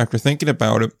 after thinking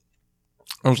about it,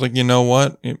 I was like, you know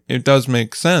what? It does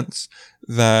make sense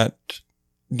that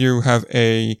you have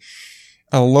a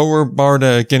lower bar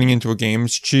to getting into a game.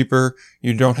 It's cheaper.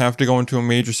 You don't have to go into a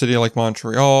major city like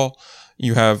Montreal.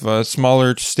 You have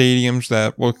smaller stadiums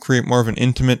that will create more of an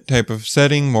intimate type of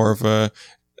setting, more of a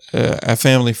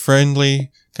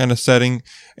family-friendly kind of setting.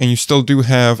 And you still do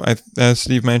have, as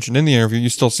Steve mentioned in the interview, you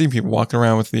still see people walking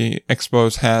around with the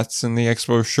Expos hats and the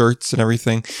Expos shirts and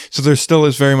everything. So there still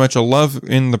is very much a love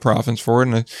in the province for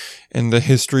it, and the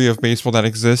history of baseball that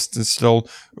exists is still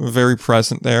very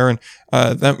present there. And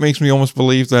that makes me almost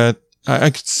believe that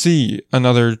I could see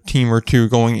another team or two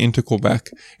going into Quebec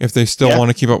if they still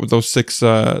want to keep up with those six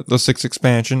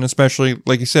expansion, especially,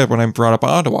 like you said, when I brought up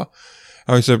Ottawa.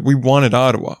 I said we wanted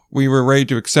Ottawa. We were ready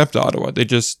to accept Ottawa.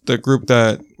 The group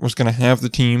that was going to have the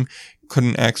team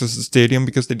couldn't access the stadium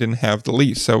because they didn't have the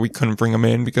lease. So we couldn't bring them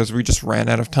in because we just ran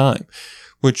out of time,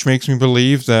 which makes me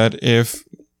believe that if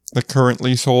the current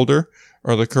leaseholder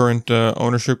or the current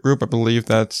ownership group, I believe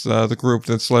that's the group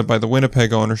that's led by the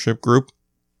Winnipeg ownership group,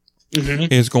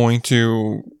 is going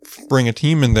to bring a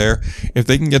team in there. If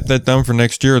they can get that done for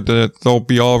next year, they'll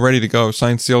be all ready to go,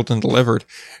 signed, sealed, and delivered.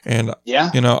 And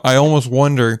I almost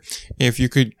wonder if your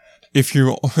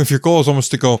goal is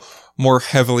almost to go more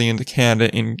heavily into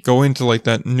Canada and go into like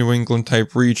that New England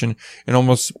type region and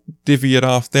almost divvy it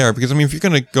off there. Because I mean, if you're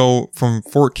going to go from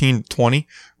 14 to 20,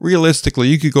 realistically,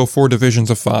 you could go 4 divisions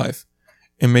of 5.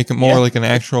 And make it more like an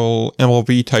actual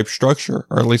MLB type structure,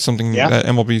 or at least something that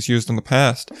MLB's used in the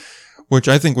past, which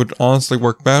I think would honestly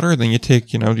work better than you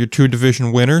take, your 2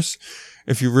 division winners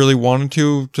if you really wanted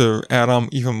to add on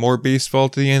even more baseball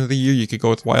to the end of the year, you could go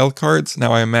with wild cards.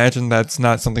 Now, I imagine that's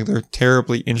not something they're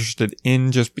terribly interested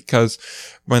in, just because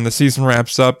when the season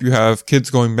wraps up, you have kids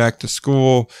going back to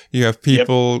school. You have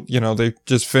people, they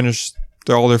just finished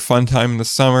all their fun time in the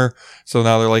summer. So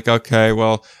now they're like, okay,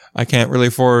 well, I can't really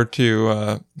afford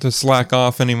to slack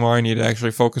off anymore. I need to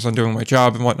actually focus on doing my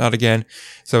job and whatnot again.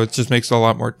 So it just makes it a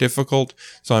lot more difficult.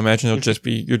 So I imagine it'll just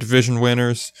be your division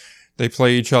winners. They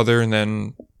play each other, and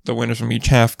then the winners from each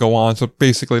half go on. So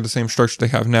basically the same structure they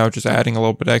have now, just adding a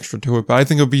little bit extra to it. But I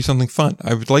think it'll be something fun.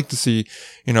 I would like to see,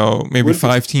 maybe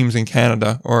 5 teams in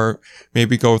Canada, or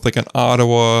maybe go with like an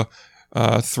Ottawa,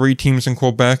 3 teams in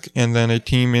Quebec, and then a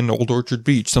team in Old Orchard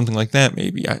Beach, something like that.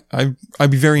 Maybe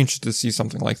I'd be very interested to see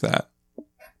something like that.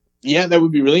 Yeah, that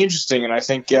would be really interesting, and I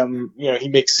think he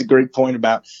makes a great point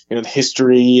about the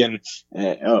history and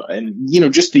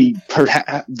just the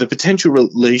potential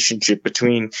relationship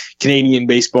between Canadian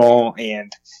baseball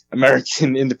and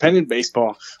American independent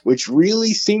baseball, which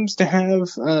really seems to have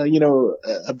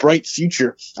a bright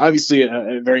future. Obviously,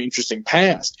 a very interesting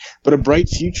past, but a bright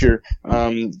future.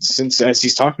 Since, as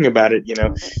he's talking about it,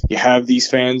 you have these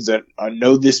fans that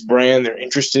know this brand, they're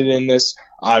interested in this.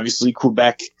 Obviously,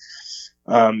 Quebec.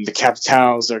 The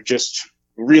Capitals are just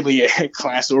really a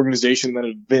class organization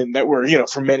that were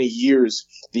for many years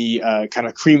the kind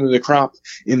of cream of the crop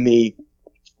in the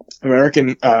American,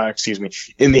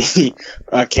 in the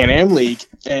Can-Am League,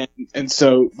 and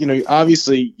so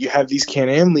obviously you have these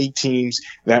Can-Am League teams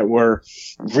that were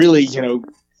really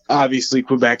obviously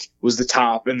Quebec was the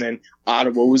top, and then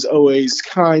Ottawa was always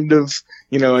kind of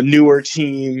a newer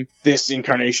team, this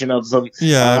incarnation of them.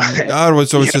 Yeah,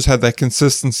 Ottawa's always just had that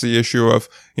consistency issue of,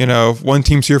 one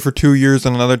team's here for 2 years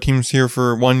and another team's here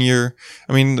for 1 year.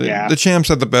 I mean, the Champs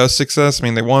had the best success. I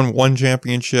mean, they won 1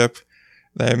 championship.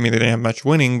 They didn't have much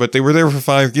winning, but they were there for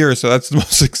 5 years, so that's the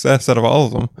most success out of all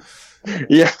of them.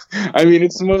 Yeah, I mean,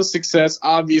 it's the most success.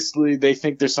 Obviously, they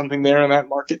think there's something there in that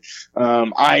market.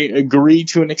 I agree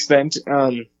to an extent.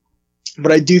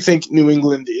 But I do think New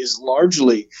England is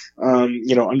largely,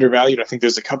 undervalued. I think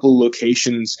there's a couple of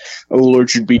locations, Old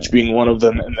Orchard Beach being one of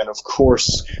them. And then, of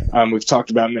course, we've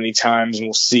talked about many times, and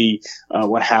we'll see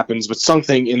what happens. But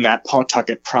something in that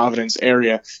Pawtucket, Providence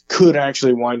area could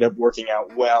actually wind up working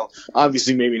out well.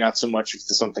 Obviously, maybe not so much if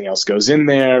something else goes in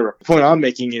there. The point I'm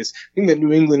making is I think the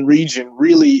New England region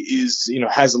really is,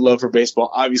 has a love for baseball.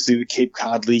 Obviously, the Cape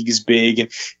Cod League is big, and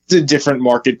it's a different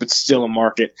market, but still a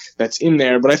market that's in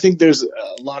there. But I think there's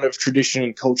a lot of tradition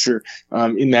and culture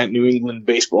in that New England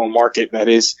baseball market that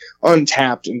is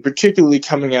untapped, and particularly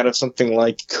coming out of something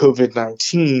like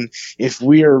COVID-19. If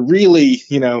we are really,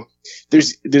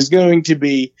 there's going to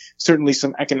be certainly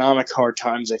some economic hard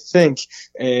times, I think,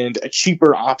 and a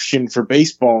cheaper option for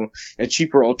baseball, a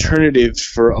cheaper alternative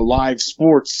for live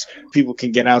sports people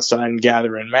can get outside and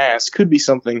gather en masse, could be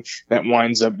something that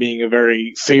winds up being a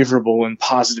very favorable and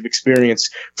positive experience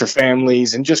for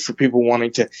families and just for people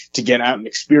wanting to get out and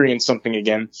experience something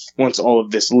again once all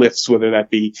of this lifts, whether that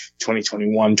be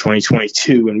 2021,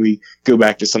 2022, and we go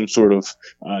back to some sort of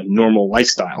normal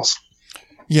lifestyles.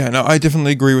 Yeah, no, I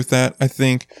definitely agree with that. I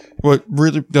think what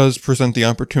really does present the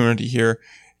opportunity here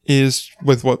is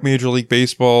with what Major League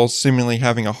Baseball seemingly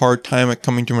having a hard time at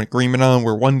coming to an agreement on,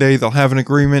 where one day they'll have an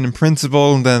agreement in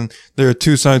principle, and then their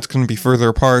two sides can be further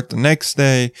apart the next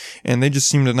day, and they just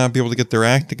seem to not be able to get their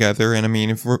act together. And I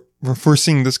mean, if we're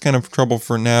seeing this kind of trouble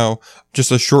for now,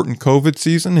 just a shortened COVID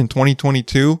season in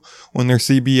 2022 when their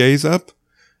CBA's up,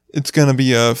 it's going to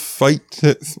be a fight,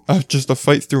 just a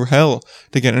fight through hell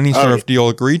to get any sort of deal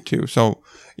agreed to. So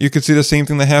you could see the same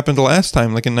thing that happened last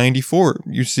time, like in '94.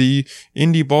 You see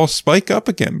indie ball spike up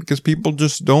again because people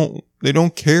just don't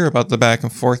care about the back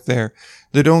and forth there.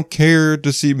 They don't care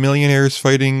to see millionaires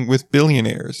fighting with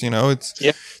billionaires.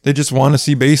 They just want to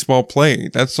see baseball play.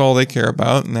 That's all they care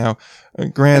about. Now,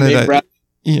 granted,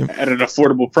 at an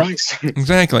affordable price.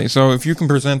 Exactly. So if you can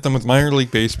present them with minor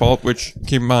league baseball, which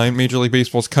keep in mind, Major League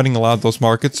Baseball is cutting a lot of those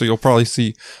markets, so you'll probably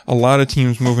see a lot of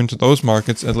teams move into those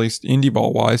markets, at least indie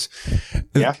ball wise.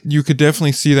 Yeah. You could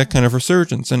definitely see that kind of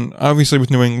resurgence. And obviously with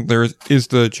New England, there is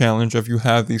the challenge of you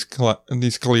have these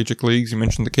collegiate leagues. You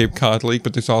mentioned the Cape Cod League,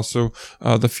 but there's also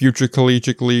the Future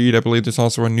Collegiate League. I believe there's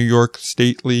also a New York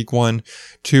State League 1,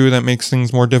 too, that makes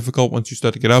things more difficult once you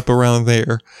start to get up around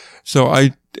there. So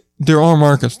there are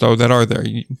markets, though, that are there.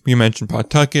 You mentioned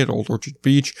Pawtucket, Old Orchard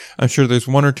Beach. I'm sure there's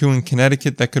one or two in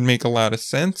Connecticut that could make a lot of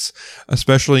sense,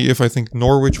 especially if I think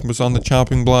Norwich was on the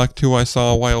chopping block, too, I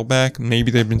saw a while back.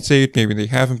 Maybe they've been saved, maybe they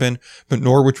haven't been, but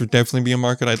Norwich would definitely be a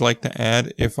market I'd like to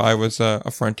add if I was a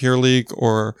Frontier League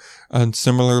or a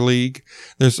similar league.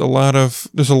 There's a lot of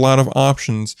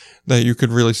options that you could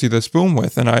really see this boom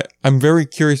with, and I'm very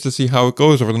curious to see how it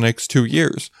goes over the next 2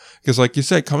 years. Because like you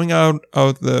said, coming out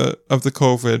of the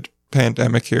COVID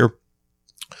pandemic here,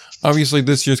 obviously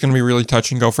this year's going to be really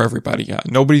touch and go for everybody. Yeah,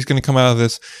 nobody's going to come out of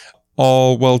this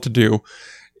all well-to-do.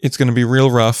 It's going to be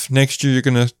real rough. Next year, you're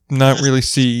going to not really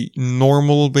see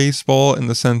normal baseball in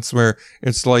the sense where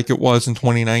it's like it was in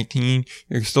 2019.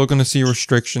 You're still going to see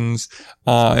restrictions.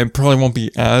 It probably won't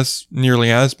be nearly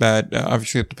as bad.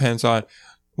 Obviously, it depends on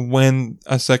when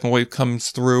a second wave comes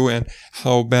through and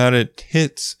how bad it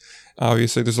hits.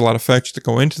 Obviously, there's a lot of factors that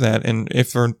go into that, and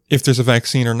if there's a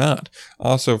vaccine or not,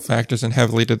 also factors in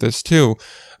heavily to this too.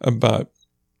 But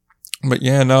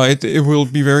yeah, no, it will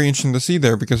be very interesting to see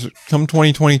there, because come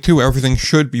 2022, everything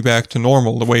should be back to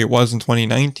normal the way it was in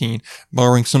 2019,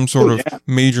 barring some sort of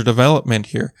major development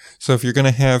here. So if you're going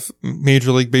to have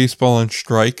Major League Baseball on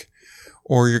strike,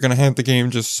 or you're going to have the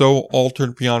game just so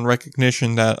altered beyond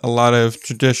recognition that a lot of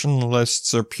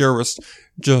traditionalists or purists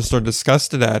just are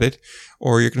disgusted at it,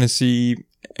 or you're going to see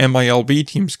MILB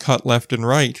teams cut left and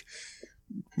right.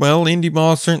 Well, indie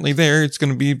ball is certainly there. It's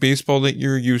going to be baseball that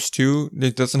you're used to.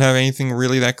 It doesn't have anything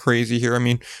really that crazy here. I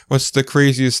mean, what's the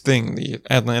craziest thing? The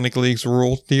Atlantic League's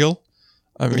rule deal?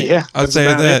 I mean, yeah, I'd say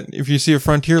that if you see a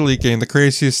Frontier League game, the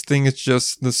craziest thing is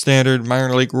just the standard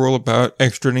minor league rule about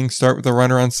extra innings start with a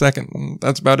runner on second.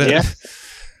 That's about it. Yeah,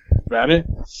 about it.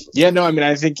 Yeah, no, I mean,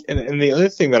 I think, and the other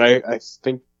thing that I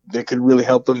think that could really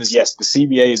help them is, yes, the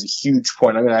CBA is a huge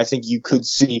point. I mean, I think you could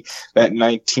see that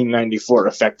 1994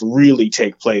 effect really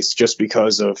take place just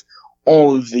because of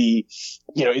all of the,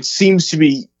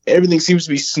 everything seems to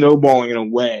be snowballing in a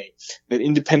way that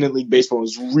independent league baseball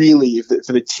is really,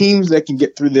 for the teams that can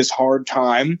get through this hard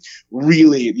time,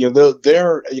 really,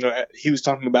 they're, he was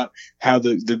talking about how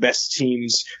the best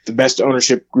teams, the best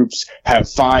ownership groups have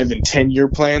 5 and 10 year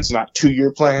plans, not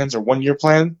 2-year plans or 1-year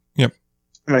plan. Yep.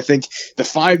 And I think the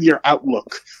 5-year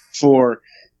outlook for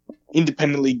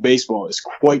independent league baseball is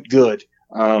quite good.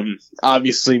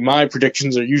 Obviously my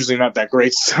predictions are usually not that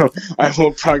great, so I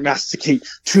won't prognosticate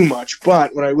too much,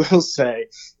 but what I will say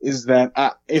is that,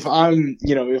 if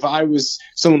I was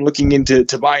someone looking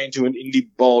to buy into an indie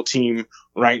ball team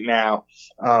right now,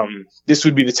 this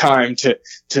would be the time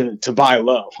to buy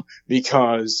low,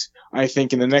 because I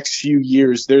think in the next few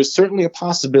years, there's certainly a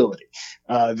possibility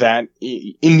that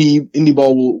indie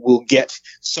ball will get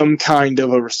some kind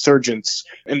of a resurgence.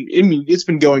 And I mean, it's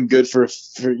been going good for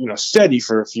steady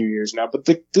for a few years now, but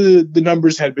the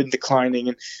numbers had been declining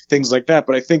and things like that.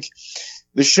 But I think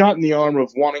the shot in the arm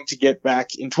of wanting to get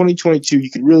back in 2022, you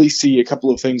could really see a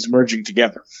couple of things merging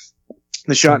together.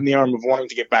 The shot in the arm of wanting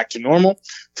to get back to normal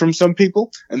from some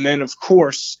people, and then of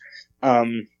course,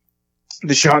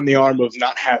 the shot in the arm of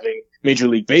not having Major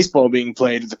League Baseball being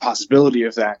played, the possibility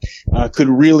of that could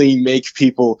really make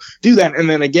people do that. And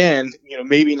then again,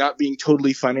 maybe not being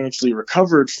totally financially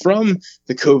recovered from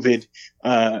the COVID,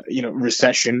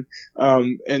 recession.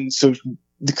 And so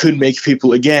it could make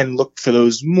people again look for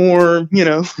those more,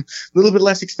 a little bit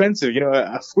less expensive.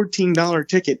 A $14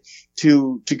 ticket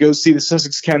to go see the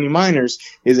Sussex County Miners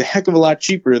is a heck of a lot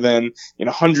cheaper than a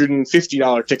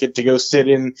 $150 ticket to go sit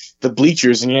in the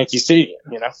bleachers in Yankee Stadium.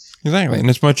 Exactly, and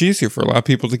it's much easier for a lot of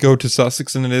people to go to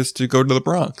Sussex than it is to go to the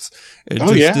Bronx.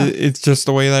 It's just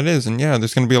the way that is, and yeah,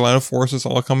 there's going to be a lot of forces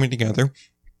all coming together,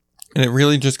 and it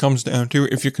really just comes down to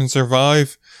if you can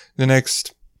survive the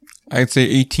next, I'd say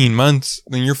 18 months,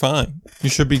 then you're fine. You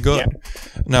should be good.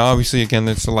 Yeah. Now, obviously, again,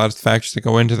 there's a lot of factors that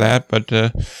go into that, but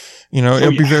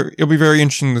it'll be very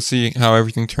interesting to see how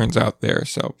everything turns out there.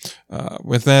 So,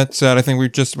 with that said, I think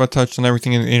we've just about touched on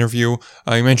everything in the interview.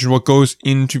 You mentioned what goes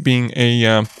into being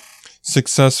a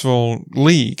successful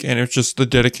league, and it's just the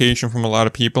dedication from a lot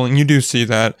of people, and you do see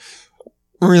that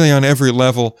really on every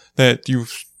level that you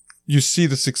see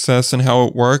the success and how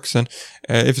it works. And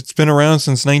if it's been around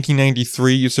since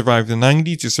 1993, you survived the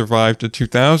 90s, you survived the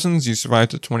 2000s, you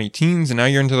survived the 2010s, and now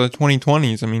you're into the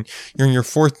 2020s. I mean, you're in your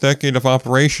 4th decade of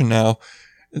operation now.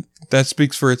 That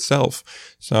speaks for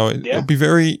itself. So it'll be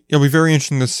very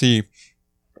interesting to see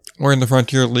where the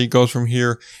Frontier League goes from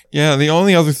here. Yeah, the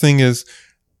only other thing is,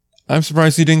 I'm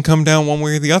surprised he didn't come down one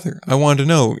way or the other. I wanted to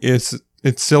know, is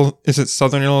it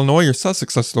Southern Illinois or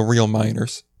Sussex that's the real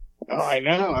Miners? Oh, I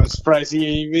know. I'm surprised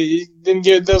he didn't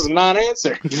give those a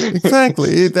non-answer.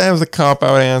 Exactly. That was a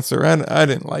cop-out answer. I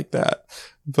didn't like that.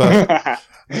 But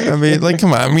I mean, like,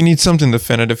 come on, we need something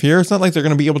definitive here. It's not like they're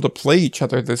going to be able to play each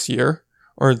other this year,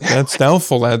 or that's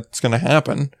doubtful that's going to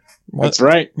happen. That's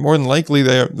right. More than likely,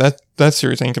 that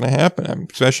series ain't going to happen,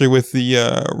 especially with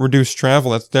the reduced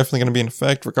travel. That's definitely going to be in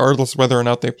effect, regardless of whether or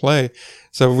not they play.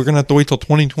 So we're going to have to wait till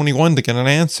 2021 to get an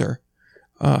answer.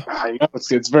 I know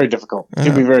it's very difficult. It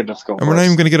can be very difficult. And we're not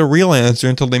even going to get a real answer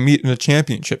until they meet in a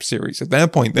championship series. At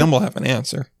that point, then we'll have an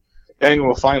answer. Then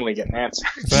we'll finally get an answer.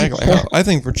 Exactly. I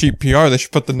think for cheap PR, they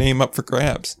should put the name up for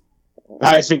grabs.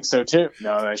 I think so too.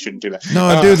 No, I shouldn't do that.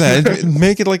 No, do that.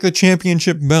 Make it like the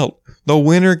championship belt. The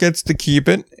winner gets to keep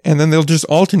it, and then they'll just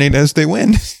alternate as they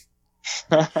win.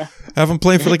 Have them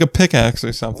play for like a pickaxe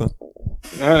or something.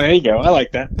 Oh, there you go. I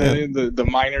like that. The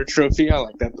minor trophy. I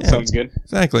like that. That sounds good.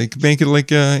 Exactly. Make it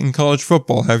like in college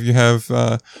football. You have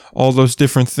all those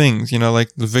different things,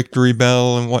 like the victory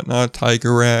bell and whatnot,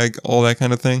 tiger rag, all that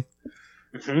kind of thing.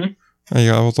 Mm-hmm. You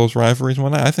have all those rivalries and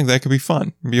whatnot. I think that could be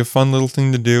fun. It'd be a fun little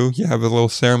thing to do. You have a little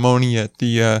ceremony at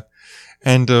the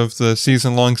end of the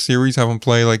season-long series. Have them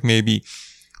play like maybe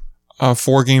a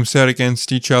 4-game set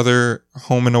against each other,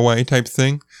 home and away type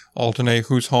thing. Alternate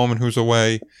who's home and who's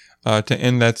away. To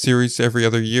end that series every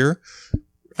other year.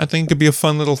 I think it could be a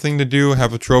fun little thing to do,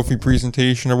 have a trophy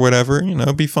presentation or whatever,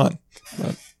 it'd be fun.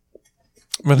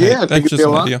 But yeah, hey, I think it'd be a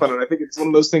lot of fun, and I think it's one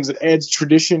of those things that adds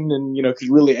tradition and, could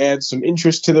really add some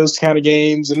interest to those kind of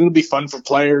games, and it'll be fun for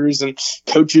players and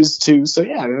coaches too. So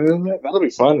yeah, that'll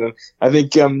be fun. And I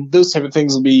think those type of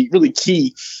things will be really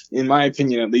key, in my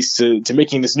opinion, at least to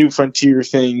making this new Frontier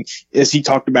thing, as he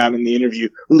talked about in the interview,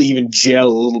 really even gel a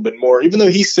little bit more, even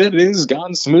though he said it has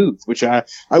gone smooth, which I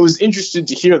was interested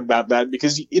to hear about that,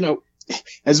 because,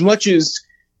 as much as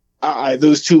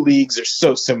those two leagues are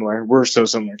so similar. We're so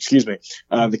similar,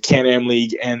 the Can-Am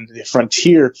League and the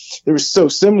Frontier, they were so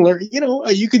similar.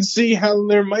 You could see how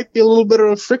there might be a little bit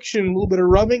of friction, a little bit of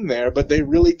rubbing there, but they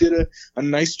really did a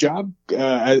nice job,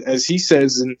 as he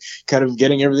says, in kind of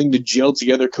getting everything to gel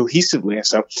together cohesively.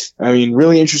 So, I mean,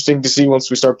 really interesting to see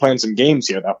once we start playing some games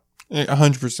here, though.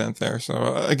 100% there.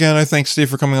 So again, I thank Steve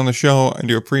for coming on the show. I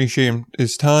do appreciate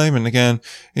his time. And again,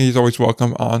 he's always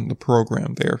welcome on the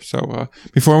program there. So,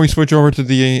 before we switch over to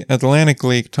the Atlantic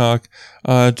League talk,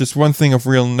 just one thing of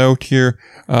real note here,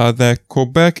 that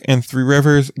Quebec and Three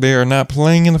Rivers, they are not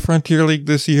playing in the Frontier League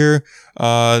this year.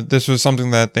 This was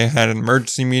something that they had an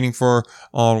emergency meeting for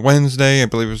on Wednesday. I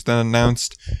believe it was then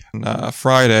announced on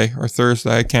Friday or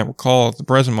Thursday. I can't recall at the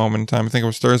present moment in time. I think it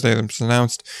was Thursday that it was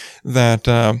announced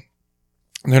that,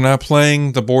 they're not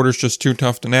playing. The border's just too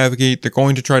tough to navigate. They're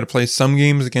going to try to play some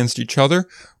games against each other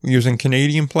using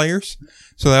Canadian players.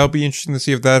 So that'll be interesting to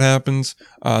see if that happens.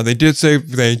 They did say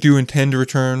they do intend to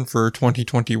return for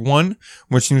 2021,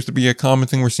 which seems to be a common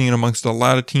thing we're seeing amongst a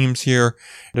lot of teams here.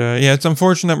 Yeah, it's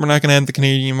unfortunate we're not going to add the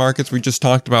Canadian markets. We just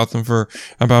talked about them for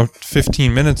about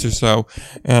 15 minutes or so.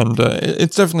 And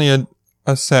it's definitely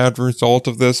a sad result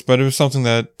of this, but it was something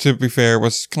that, to be fair,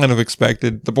 was kind of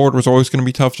expected. The border was always going to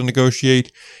be tough to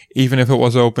negotiate. Even if it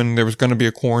was open, there was going to be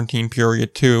a quarantine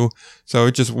period too. So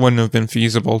it just wouldn't have been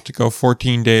feasible to go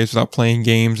 14 days without playing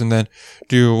games and then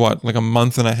do like a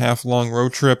month and a half long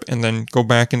road trip and then go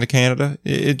back into Canada.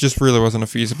 It just really wasn't a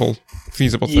feasible thing.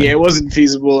 Yeah, it wasn't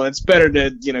feasible. It's better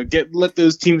to, let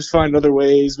those teams find other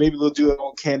ways. Maybe they'll do an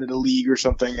all Canada league or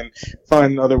something and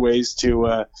find other ways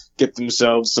to, get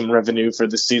themselves some revenue for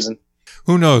this season.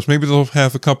 Who knows? Maybe they'll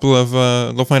have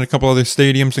they'll find a couple other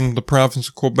stadiums in the province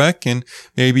of Quebec, and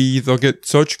maybe they'll get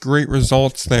such great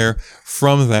results there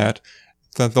from that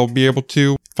they'll be able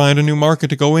to find a new market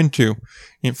to go into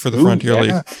for the Frontier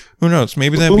League. Who knows?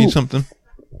 Maybe that'd be something.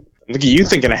 Look at you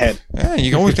thinking ahead. Yeah,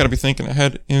 you always got to be thinking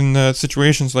ahead in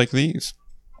situations like these.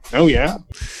 Oh, yeah.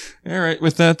 All right.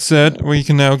 With that said, we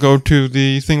can now go to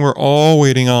the thing we're all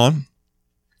waiting on,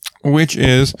 which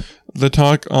is the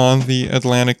talk on the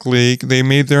Atlantic League. They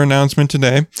made their announcement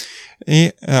today.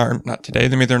 Not today,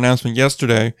 they made their announcement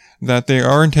yesterday that they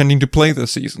are intending to play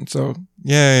this season. So,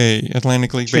 yay,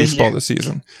 Atlantic League baseball this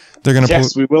season. They're going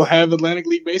to we will have Atlantic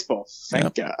League baseball.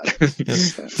 Thank God.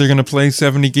 Yes. They're going to play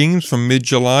 70 games from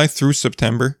mid-July through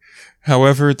September.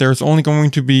 However, there's only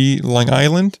going to be Long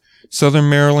Island, Southern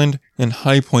Maryland, and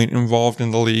High Point involved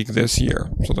in the league this year.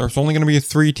 So there's only going to be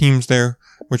 3 teams there,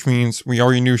 which means we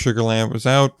already knew Sugar Land was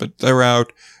out, but they're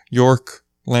out. York,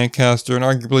 Lancaster, and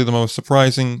arguably the most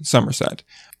surprising, Somerset.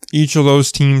 Each of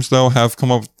those teams, though, have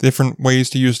come up with different ways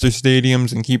to use their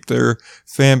stadiums and keep their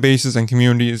fan bases and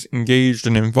communities engaged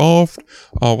and involved.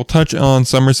 We'll touch on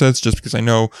Somerset's just because I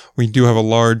know we do have a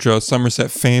large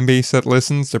Somerset fan base that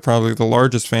listens. They're probably the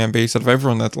largest fan base out of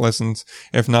everyone that listens.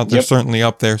 If not, they're certainly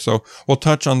up there. So we'll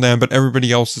touch on them, but everybody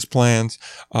else's plans,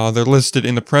 they're listed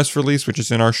in the press release, which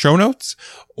is in our show notes,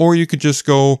 or you could just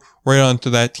go right onto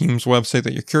that team's website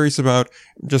that you're curious about.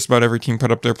 Just about every team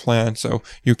put up their plan, so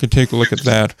you can take a look at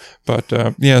that. But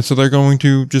so they're going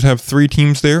to just have 3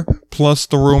 teams there, plus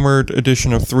the rumored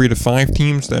addition of 3 to 5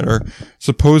 teams that are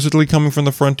supposedly coming from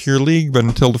the Frontier League, but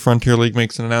until the Frontier League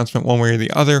makes an announcement one way or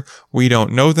the other, we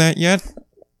don't know that yet.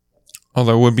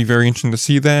 Although it would be very interesting to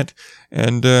see that.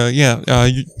 And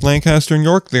Lancaster and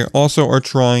York, they also are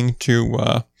trying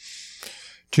to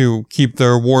keep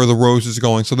their War of the Roses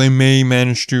going. So they may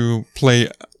manage to play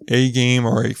a game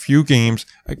or a few games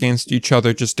against each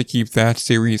other just to keep that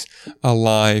series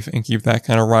alive and keep that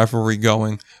kind of rivalry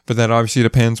going. But that obviously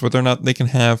depends whether or not they can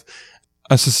have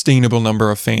a sustainable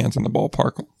number of fans in the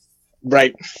ballpark.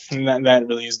 Right. And that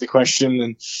really is the question.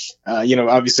 And,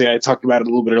 obviously I talked about it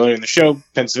a little bit earlier in the show.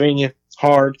 Pennsylvania,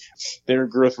 hard. Their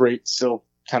growth rate still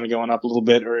kind of going up a little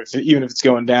bit, or even if it's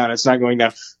going down, it's not going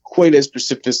down quite as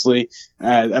precipitously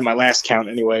at my last count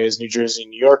anyway as New Jersey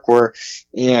and New York were.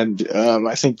 And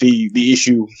I think the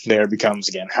issue there becomes,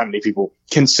 again, how many people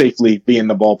can safely be in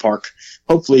the ballpark.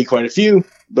 Hopefully quite a few,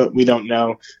 but we don't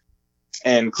know.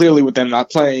 And clearly with them not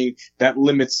playing, that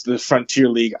limits the Frontier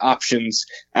League options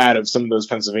out of some of those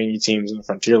Pennsylvania teams in the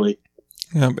Frontier League.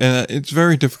 Yeah, and it's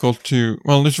very difficult to.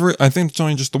 Well, I think it's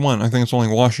only just the one. I think it's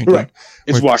only Washington. Right.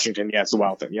 It's Washington. Yeah, it's the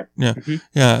Wild thing. Yeah. Yeah. Mm-hmm.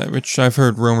 Yeah. Which I've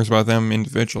heard rumors about them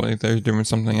individually. They're doing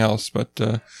something else, but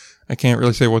I can't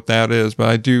really say what that is.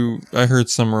 But I heard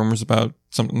some rumors about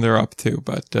something they're up to.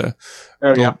 But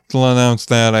they'll announce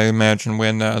that, I imagine,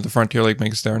 when the Frontier League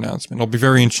makes their announcement. It'll be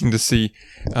very interesting to see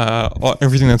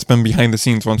everything that's been behind the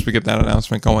scenes once we get that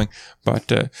announcement going.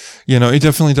 But it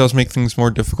definitely does make things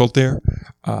more difficult there.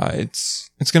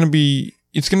 It's gonna be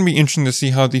interesting to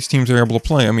see how these teams are able to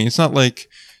play. I mean, it's not like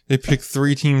they pick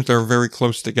 3 teams that are very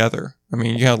close together. I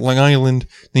mean, you got Long Island,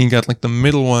 then you got like the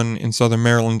middle one in Southern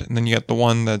Maryland, and then you got the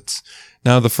one that's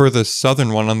now the furthest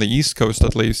southern one on the East Coast,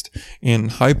 at least, in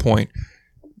High Point.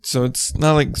 So it's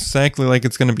not exactly like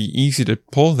it's going to be easy to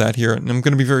pull that here. And I'm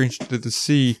going to be very interested to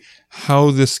see how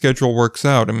this schedule works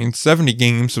out. I mean, 70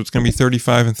 games, so it's going to be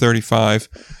 35 and 35.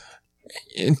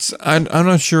 I'm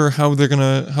not sure how they're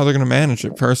gonna manage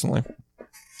it personally.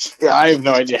 Yeah, I have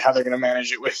no idea how they're gonna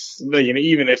manage it with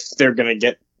even if they're gonna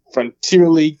get Frontier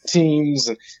League teams,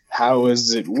 and how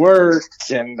does it work?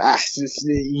 And how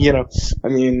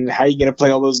are you gonna play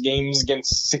all those games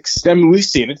against 6? I mean, we've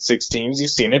seen it, 6 teams.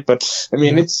 You've seen it, but I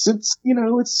mean, it's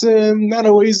not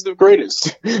always the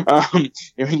greatest.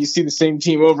 When you see the same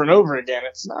team over and over again,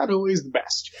 it's not always the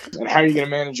best. And how are you gonna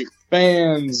manage your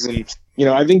fans? And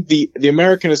I think the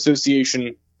American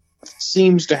Association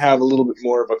seems to have a little bit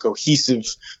more of a cohesive,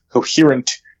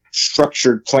 coherent,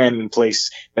 structured plan in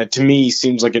place that to me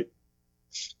seems like it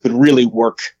could really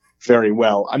work very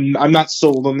well. I'm not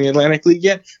sold on the Atlantic League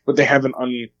yet, but they haven't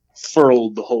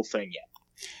unfurled the whole thing yet.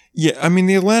 Yeah, I mean,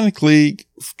 the Atlantic League,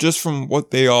 just from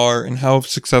what they are and how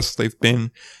successful they've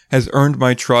been, has earned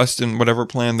my trust in whatever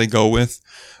plan they go with.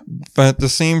 But at the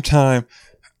same time,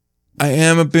 I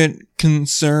am a bit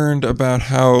concerned about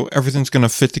how everything's going to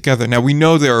fit together. Now, we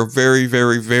know there are very,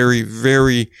 very, very,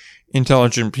 very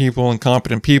intelligent people and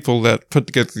competent people that put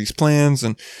together these plans,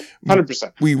 and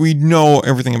 100%. We know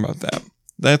everything about that.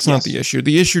 That's not the issue.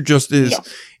 The issue just is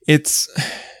it's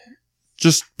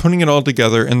just putting it all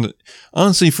together, and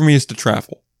honestly, for me, it's the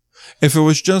travel. If it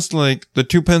was just like the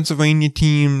 2 Pennsylvania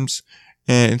teams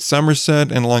and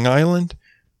Somerset and Long Island,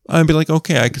 I'd be like,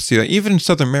 okay, I could see that. Even in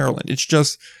Southern Maryland, it's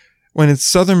just when it's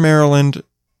Southern Maryland,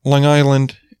 Long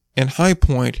Island, and High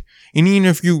Point, and even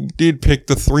if you did pick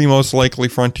the 3 most likely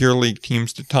Frontier League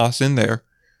teams to toss in there,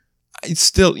 it's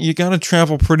still, you gotta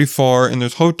travel pretty far, and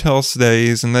there's hotel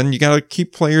stays, and then you gotta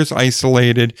keep players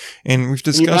isolated, and we've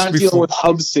discussed before. You're not dealing with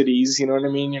hub cities, you know what I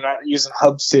mean? You're not using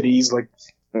hub cities,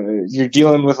 you're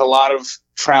dealing with a lot of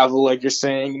travel, like you're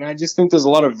saying, and I just think there's a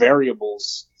lot of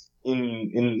variables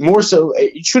in more so.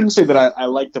 You shouldn't say that I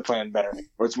like the plan better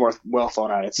or it's more well thought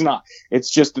out. It's not.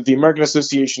 It's just that the American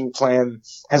Association plan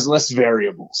has less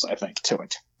variables, I think, to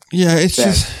it. Yeah,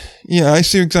 I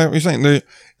see exactly what you're saying.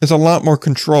 It's a lot more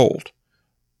controlled.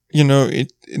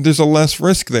 There's a less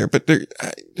risk there, but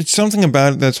it's something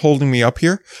about it that's holding me up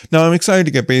here. Now, I'm excited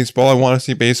to get baseball. I want to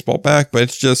see baseball back, but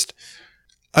it's just,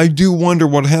 I do wonder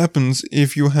what happens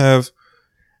if you have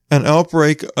an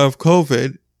outbreak of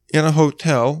COVID in a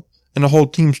hotel and the whole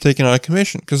team's taken out of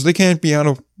commission because they can't be out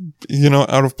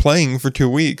of playing for 2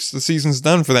 weeks. The season's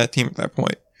done for that team at that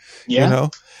point. Yeah.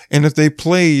 And if they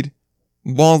played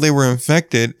while they were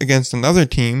infected against another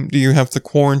team, do you have to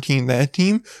quarantine that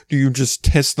team? Do you just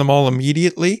test them all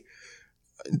immediately?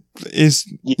 Is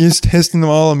testing them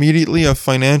all immediately a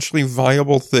financially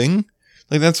viable thing?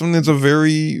 Like, that's something that's a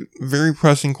very, very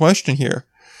pressing question here.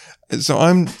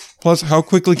 So plus, how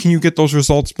quickly can you get those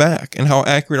results back? And how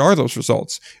accurate are those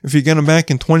results? If you get them back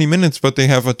in 20 minutes, but they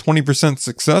have a 20%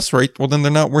 success rate, well, then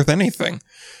they're not worth anything.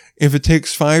 If it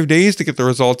takes 5 days to get the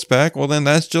results back, well, then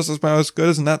that's just about as good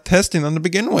as not testing them to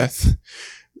begin with.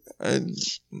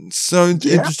 It's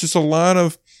just there's a lot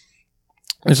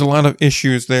of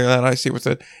issues there that I see with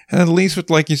it. And at least with,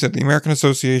 like you said, the American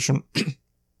Association,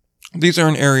 these are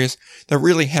in areas that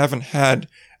really haven't had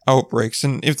outbreaks.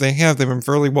 And if they have, they've been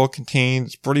fairly well contained.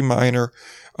 It's pretty minor.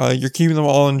 You're keeping them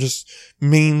all in just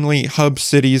mainly hub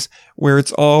cities where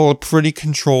it's all a pretty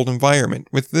controlled environment.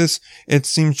 With this, it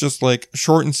seems just like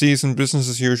shortened season, business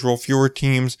as usual, fewer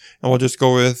teams, and we'll just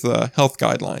go with health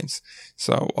guidelines.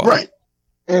 So, right.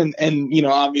 And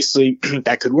obviously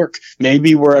that could work.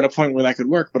 Maybe we're at a point where that could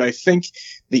work, but I think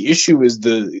the issue is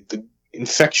the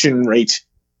infection rate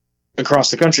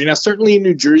across the country. Now, certainly in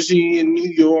New Jersey and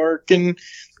New York and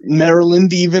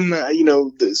Maryland, even,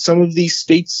 some of these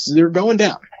states, they're going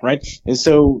down, right? And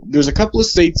so there's a couple of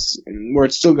states where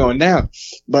it's still going down,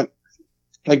 but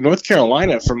like North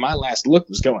Carolina, from my last look,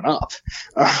 was going up.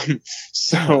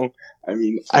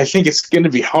 I think it's going to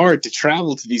be hard to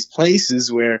travel to these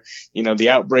places where, the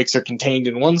outbreaks are contained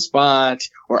in one spot,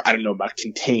 or I don't know about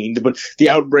contained, but the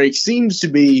outbreak seems to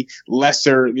be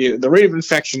lesser. The rate of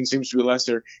infection seems to be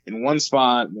lesser in one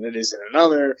spot than it is in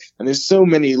another. And there's so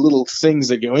many little things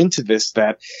that go into this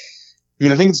that,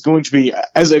 I think it's going to be,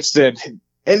 as I've said,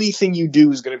 anything you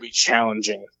do is going to be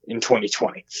challenging in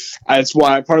 2020. That's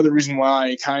why part of the reason why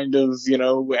I kind of,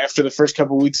 after the first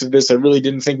couple of weeks of this, I really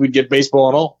didn't think we'd get baseball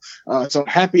at all. So I'm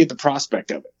happy at the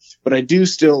prospect of it. But I do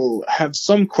still have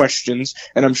some questions,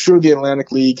 and I'm sure the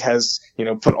Atlantic League has,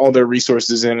 put all their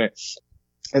resources in it.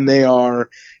 And they are,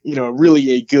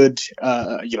 really a good,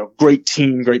 great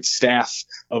team, great staff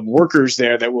of workers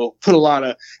there that will put a lot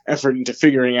of effort into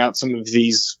figuring out some of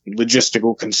these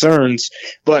logistical concerns.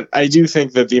 But I do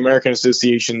think that the American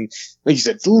Association, like you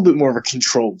said, it's a little bit more of a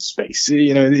controlled space.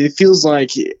 It feels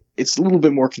like it's a little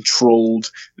bit more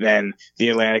controlled than the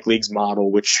Atlantic League's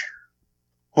model, which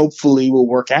hopefully will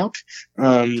work out.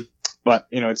 But,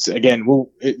 it's, again,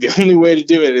 the only way to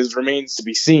do it remains to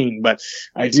be seen. But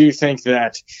I do think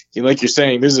that, like you're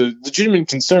saying, there's a legitimate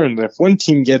concern that if one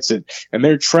team gets it and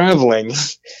they're traveling,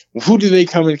 who do they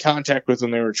come in contact with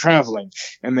when they were traveling?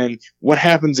 And then what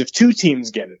happens if two teams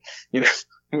get it?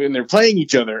 When they're playing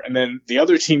each other, and then the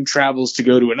other team travels to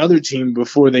go to another team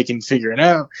before they can figure it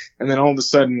out. And then all of a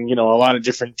sudden, a lot of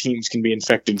different teams can be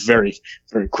infected very,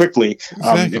 very quickly,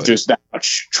 if there's that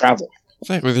much travel.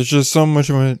 Exactly. There's just so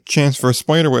much of a chance for a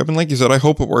spider web. And like you said, I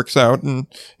hope it works out. And,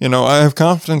 I have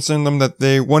confidence in them that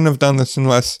they wouldn't have done this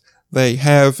unless they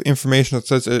have information that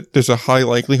says there's a high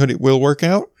likelihood it will work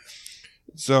out.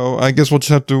 So I guess we'll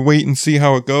just have to wait and see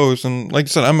how it goes. And like I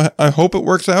said, I hope it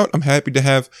works out. I'm happy to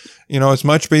have, as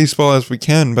much baseball as we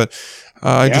can, but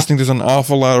I just think there's an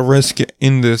awful lot of risk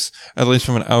in this, at least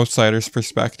from an outsider's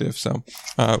perspective. So,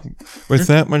 with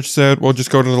that much said, we'll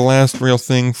just go to the last real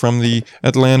thing from the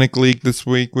Atlantic League this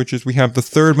week, which is we have the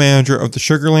third manager of the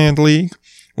Sugarland League,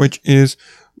 which is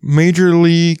Major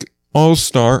League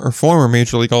All-Star, or former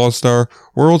Major League All-Star,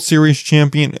 World Series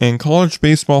champion, and College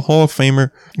Baseball Hall of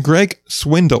Famer Greg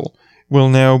Swindell will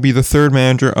now be the third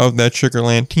manager of that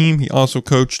Sugarland team. He also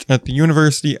coached at the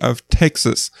University of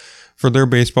Texas for their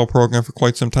baseball program for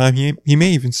quite some time. He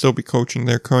may even still be coaching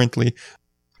there currently.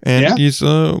 And he's,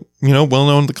 well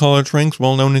known in the college ranks,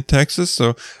 well known in Texas.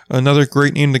 So another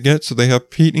great name to get. So they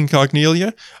have Pete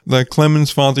Incognelia, the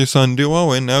Clemens father-son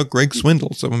duo, and now Greg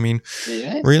Swindell. So,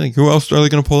 really, who else are they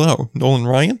going to pull out? Nolan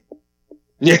Ryan?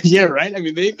 Yeah, right.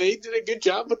 They did a good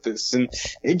job with this. And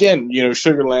again,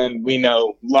 Sugarland, we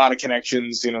know a lot of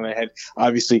connections. They had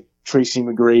obviously Tracy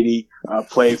McGrady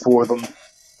play for them.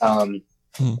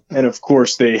 And of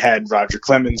course, they had Roger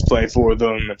Clemens play for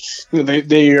them.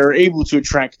 They are able to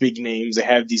attract big names. They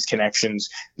have these connections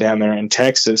down there in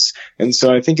Texas. And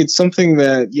so I think it's something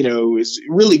that, is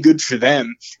really good for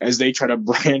them as they try to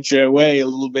branch away a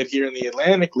little bit here in the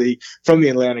Atlantic League, from the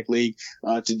Atlantic League,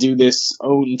 to do this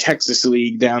own Texas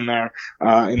league down there,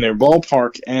 in their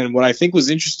ballpark. And what I think was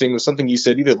interesting was something you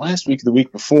said either last week or the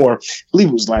week before, I believe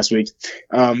it was last week,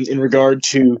 in regard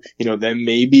to, them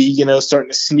maybe, starting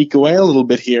to sneak away a little little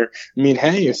bit here. I mean,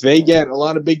 hey, if they get a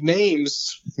lot of big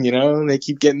names, they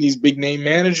keep getting these big name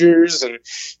managers, and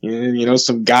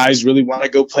some guys really want to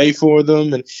go play for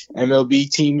them, and MLB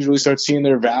teams really start seeing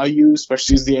their value,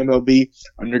 especially as the MLB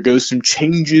undergoes some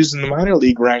changes in the minor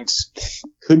league ranks.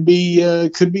 Could be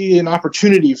an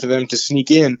opportunity for them to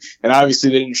sneak in, and obviously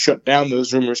they didn't shut down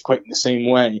those rumors quite in the same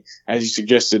way as you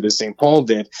suggested as St. Paul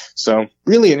did. So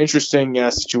really an interesting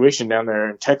situation down there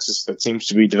in Texas that seems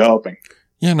to be developing.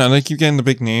 Yeah, no, they keep getting the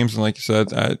big names, and like you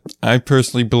said, I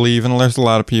personally believe, and there's a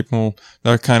lot of people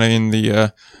that are kind of in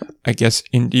the,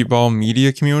 indie ball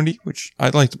media community, which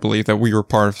I'd like to believe that we were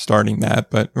part of starting that,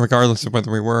 but regardless of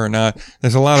whether we were or not,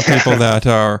 there's a lot of people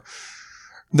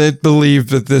that believe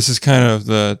that this is kind of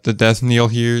the death knell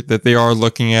here, that they are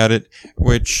looking at it,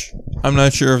 which I'm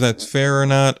not sure if that's fair or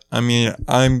not. I mean,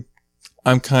 I'm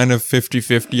kind of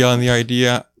 50-50 on the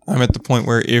idea. I'm at the point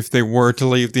where if they were to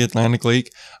leave the Atlantic League,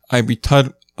 I'd be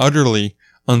utterly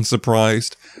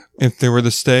unsurprised. If they were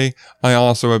to stay, I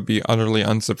also would be utterly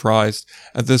unsurprised.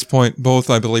 At this point, both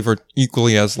I believe are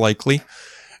equally as likely.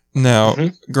 Now,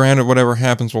 granted, whatever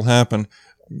happens will happen,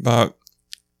 but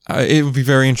it would be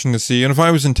very interesting to see. And if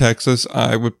I was in Texas,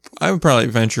 I would probably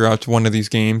venture out to one of these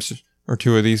games or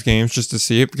two of these games just to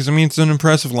see it, because I mean, it's an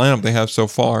impressive lineup they have so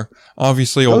far.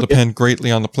 Obviously, it will depend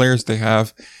greatly on the players they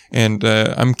have. And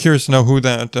I'm curious to know who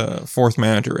that fourth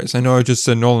manager is. I know I just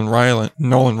said Nolan Ryan.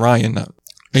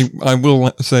 I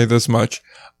will say this much.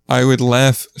 I would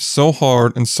laugh so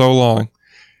hard and so long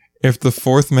if the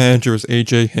fourth manager was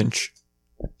AJ Hinch.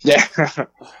 Yeah.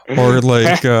 Or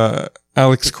like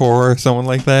Alex Cora or someone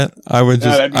like that. I would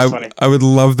I would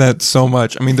love that so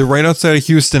much. I mean, they're right outside of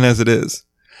Houston as it is.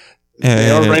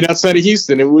 They are right outside of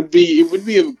Houston. It would be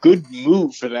a good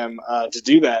move for them to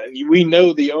do that. And we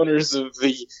know the owners of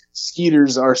the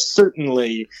Skeeters are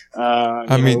certainly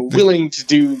willing to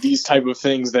do these type of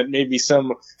things that maybe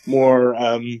some more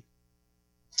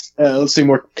let's say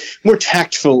more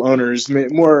tactful owners,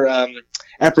 more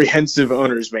apprehensive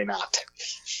owners may not.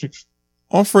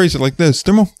 I'll phrase it like this: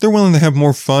 they're willing to have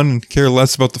more fun and care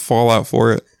less about the fallout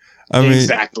for it.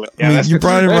 Exactly. Yeah, that's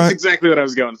exactly what I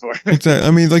was going for. Exactly. I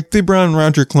mean, like, they brought in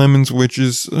Roger Clemens, which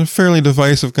is a fairly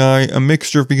divisive guy, a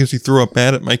mixture because he threw up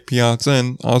bad at Mike Piazza,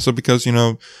 and also because, he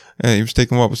was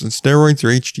taking, steroids or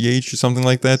HGH or something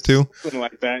like that, too? Something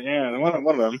like that, yeah. One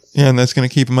of them. Yeah, and that's going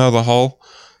to keep him out of the Hall.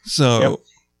 So,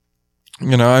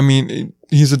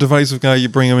 he's a divisive guy. You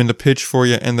bring him in to pitch for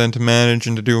you and then to manage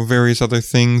and to do various other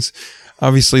things.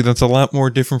 Obviously, that's a lot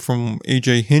more different from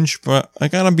AJ Hinch, but I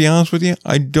gotta be honest with you,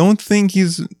 I don't think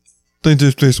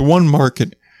there's one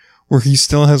market where he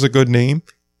still has a good name.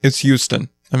 It's Houston.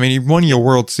 I mean, he won you a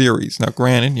World Series. Now,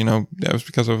 granted, that was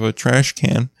because of a trash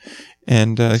can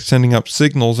and sending up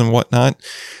signals and whatnot,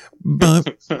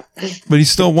 but he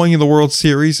still won you the World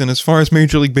Series, and as far as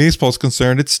Major League Baseball is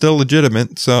concerned, it's still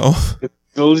legitimate, so.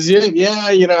 It's legit, yeah,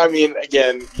 again,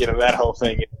 that whole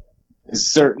thing is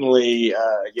certainly,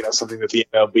 something that the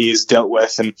MLB has dealt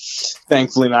with, and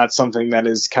thankfully not something that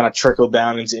has kind of trickled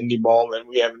down into indie ball, and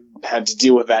we haven't had to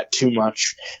deal with that too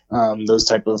much. Those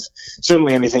type of,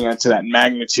 certainly anything to that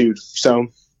magnitude. So,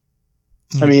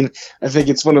 I mean, I think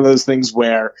it's one of those things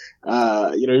where,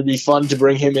 it'd be fun to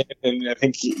bring him in, and I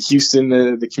think Houston,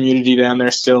 the community down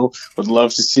there still would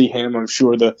love to see him. I'm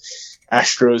sure the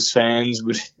Astros fans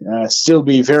would still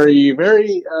be very,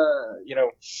 very,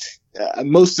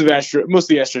 most of the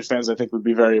Astros fans, I think, would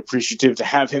be very appreciative to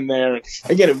have him there. And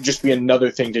again, it would just be another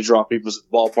thing to draw people to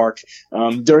the ballpark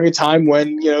during a time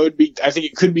when I think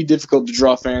it could be difficult to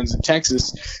draw fans in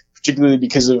Texas, particularly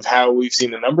because of how we've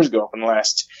seen the numbers go up in the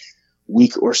last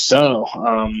week or so.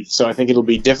 So I think it'll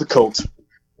be difficult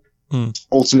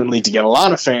ultimately to get a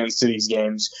lot of fans to these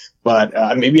games. But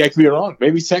maybe I could be wrong.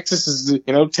 Maybe Texas is,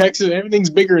 Texas,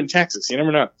 everything's bigger in Texas. You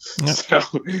never know. Yep. So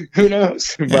who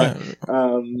knows? Yeah.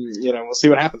 But, we'll see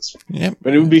what happens. Yep.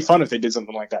 But it would be fun if they did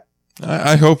something like that.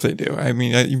 I hope they do. I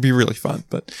mean, it'd be really fun.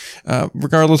 But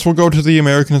regardless, we'll go to the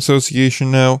American Association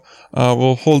now.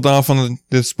 We'll hold off on the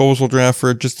disposal draft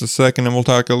for just a second, and we'll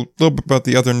talk a little bit about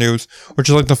the other news, which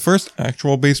is like the first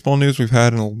actual baseball news we've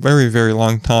had in a very, very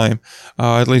long time.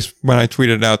 At least when I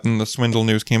tweeted out and the Swindle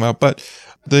news came out. But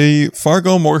the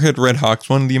Fargo Moorhead Redhawks,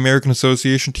 one of the American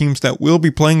Association teams that will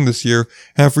be playing this year,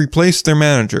 have replaced their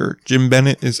manager. Jim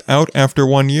Bennett is out after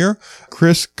 1 year.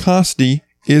 Chris Costey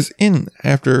is in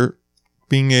after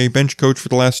being a bench coach for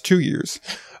the last 2 years.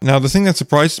 Now, the thing that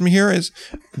surprises me here is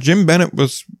Jim Bennett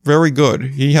was very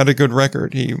good. He had a good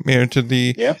record. He made it to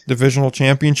the divisional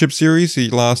championship series. He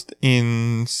lost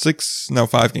in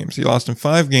 5 games. He lost in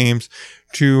 5 games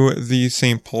to the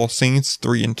St. Paul Saints,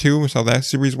 3-2. Is how that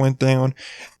series went down.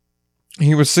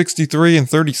 He was 63 and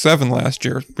 37 last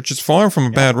year, which is far from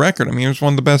a bad record. I mean, he was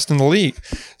one of the best in the league.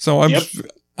 So I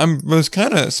was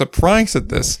kind of surprised at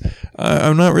this.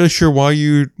 I'm not really sure why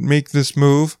you make this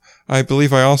move. I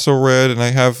believe I also read, and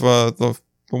I have the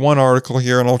one article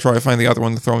here, and I'll try to find the other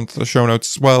one to throw into the show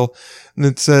notes as well. And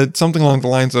it said something along the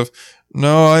lines of,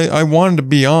 no, I wanted to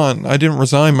be on. I didn't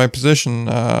resign my position.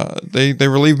 They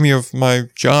relieved me of my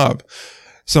job.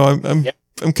 So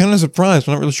I'm kind of surprised.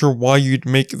 I'm not really sure why you'd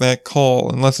make that call,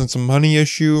 unless it's a money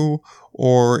issue,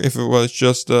 or if it was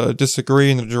just a disagree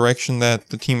in the direction that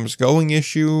the team was going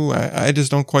issue. I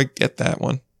just don't quite get that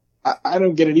one. I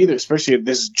don't get it either, especially at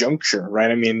this juncture,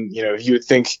 right? I mean, you would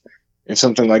think if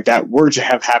something like that were to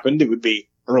have happened, it would be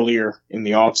earlier in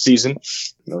the off season,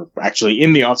 or actually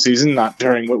in the off season, not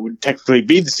during what would technically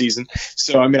be the season.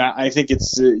 So, I mean, I think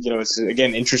it's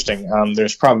again interesting.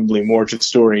 There's probably more to the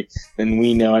story than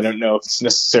we know. I don't know if it's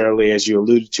necessarily, as you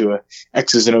alluded to, a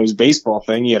X's and O's baseball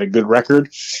thing. He had a good record.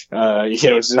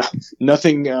 It's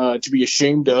nothing to be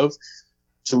ashamed of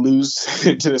to lose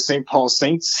to the St. Paul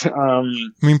Saints.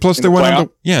 Plus they went on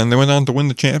and they went on to win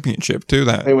the championship too.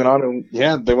 They went on to win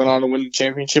the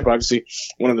championship. Obviously,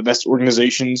 one of the best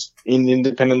organizations in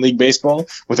independent league baseball,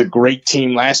 with a great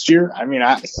team last year. I mean,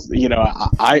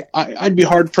 I'd be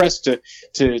hard pressed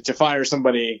to fire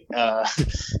somebody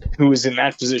who was in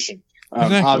that position.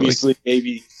 Exactly. Obviously,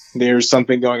 maybe there's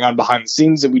something going on behind the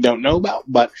scenes that we don't know about,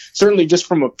 but certainly just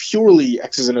from a purely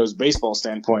X's and O's baseball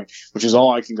standpoint, which is all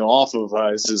I can go off of,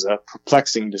 this is a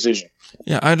perplexing decision.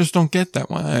 Yeah, I just don't get that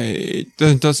one. It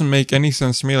doesn't make any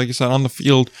sense to me. Like you said, on the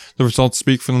field, the results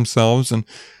speak for themselves, and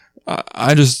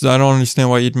I don't understand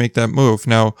why you'd make that move.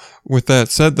 Now, with that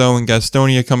said, though, and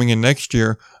Gastonia coming in next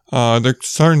year, they're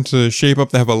starting to shape up.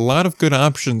 They have a lot of good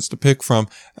options to pick from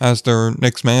as their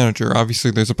next manager.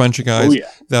 Obviously, there's a bunch of guys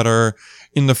that are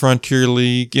in the Frontier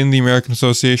League, in the American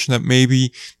Association, that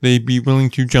maybe they'd be willing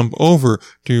to jump over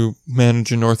to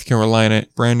manage in North Carolina.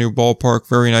 Brand new ballpark,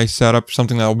 very nice setup,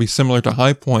 something that will be similar to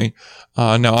High Point.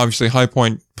 Now, obviously, High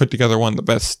Point put together one of the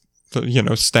best,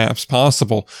 staffs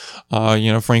possible.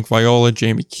 Frank Viola,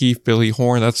 Jamie Keefe, Billy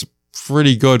Horn, that's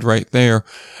pretty good right there.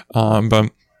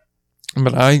 But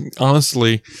I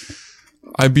honestly,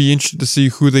 I'd be interested to see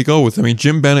who they go with. I mean,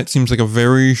 Jim Bennett seems like a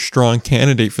very strong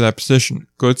candidate for that position.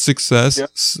 Good success. Yep.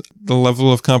 The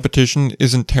level of competition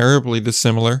isn't terribly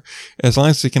dissimilar. As long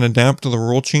as they can adapt to the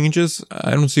rule changes,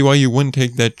 I don't see why you wouldn't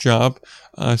take that job.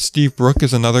 Steve Brook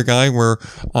is another guy where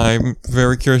I'm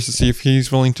very curious to see if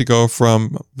he's willing to go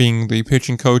from being the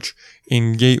pitching coach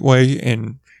in Gateway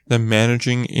and then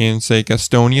managing in, say,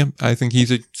 Gastonia. I think he's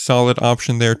a solid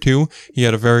option there too. He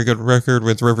had a very good record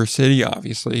with River City.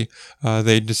 Obviously,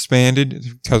 they disbanded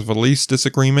because of a lease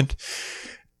disagreement,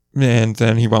 and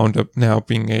then he wound up now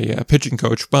being a pitching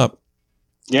coach. But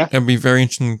yeah, it'd be very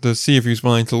interesting to see if he's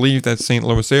willing to leave that St.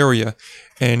 Louis area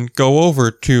and go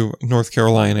over to North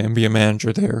Carolina and be a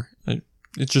manager there.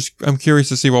 It's just, I'm curious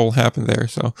to see what will happen there.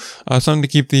 So, something to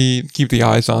keep the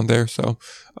eyes on there. So,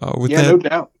 no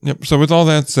doubt. Yep. So with all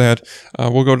that said,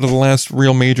 we'll go to the last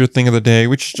real major thing of the day,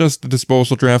 which is just the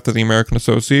disposal draft that the American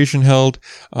Association held.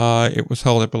 It was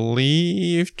held, I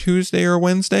believe, Tuesday or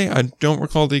Wednesday. I don't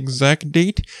recall the exact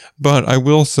date, but I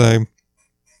will say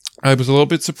I was a little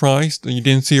bit surprised. You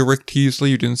didn't see a Rick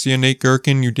Teasley, you didn't see a Nate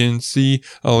Gherkin, you didn't see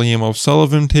a Liam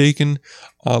O'Sullivan taken.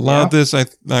 A lot of this I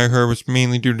heard was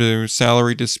mainly due to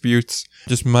salary disputes,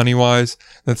 just money-wise,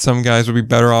 that some guys would be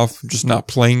better off just not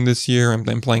playing this year and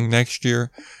then playing next year.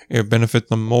 It would benefit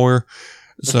them more.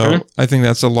 So I think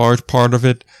that's a large part of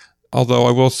it. Although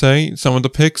I will say some of the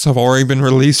picks have already been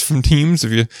released from teams.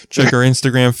 If you check our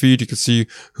Instagram feed, you can see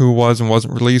who was and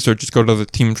wasn't released, or just go to the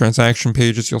team transaction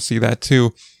pages. You'll see that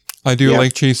too. I do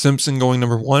like Chase Simpson going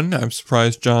number 1. I'm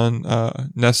surprised John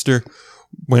Nestor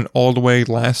went all the way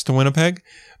last to Winnipeg,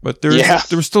 but there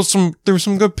were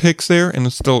some good picks there, and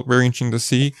it's still very interesting to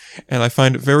see. And I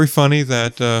find it very funny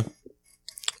that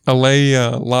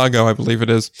Alay Lago, I believe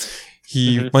it is,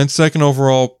 he went second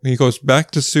overall. He goes back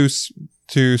to Sioux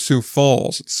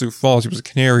Falls. Sioux Falls. He was a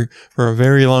Canary for a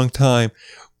very long time.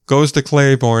 Goes to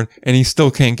Claiborne, and he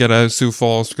still can't get out of Sioux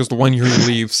Falls because the one year he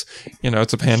leaves,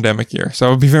 it's a pandemic year. So it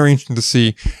would be very interesting to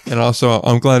see. And also,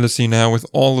 I'm glad to see now with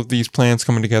all of these plans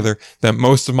coming together that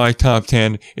most of my top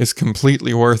 10 is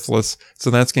completely worthless. So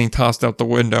that's getting tossed out the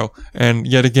window. And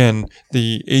yet again,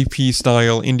 the AP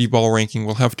style indie ball ranking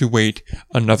will have to wait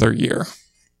another year.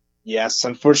 Yes,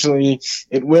 unfortunately,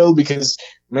 it will because,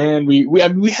 man, I mean,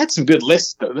 we had some good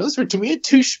lists though. We had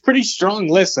two pretty strong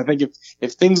lists. I think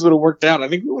if things would have worked out, I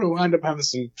think we would have wound up having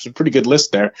some pretty good lists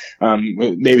there.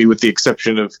 Maybe with the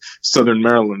exception of Southern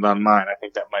Maryland on mine. I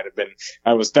think that might have been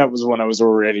that was one I was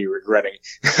already regretting.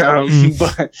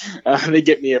 But they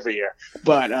get me every year.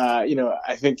 But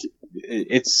I think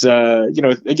it's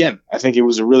again, I think it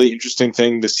was a really interesting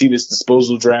thing to see this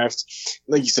disposal draft.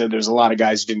 Like you said, there's a lot of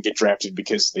guys who didn't get drafted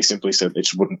because they simply said they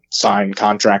just wouldn't sign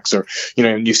contracts, or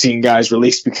and you've seen guys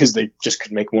released because they just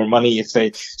could make more money if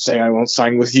they say I won't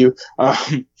sign with you.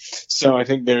 So I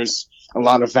think there's a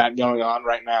lot of that going on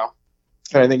right now,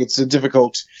 and I think it's another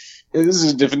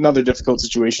difficult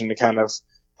situation to kind of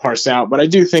parse out. But I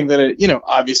do think that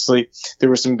obviously there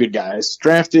were some good guys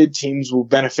drafted. Teams will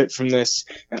benefit from this,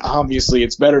 and obviously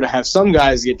it's better to have some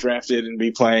guys get drafted and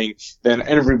be playing than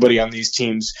everybody on these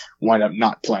teams wind up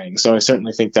not playing. So I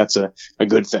certainly think that's a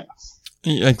good thing.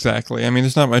 Exactly. I mean,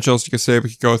 there's not much else you could say. We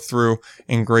could go through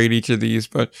and grade each of these,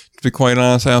 but to be quite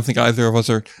honest, I don't think either of us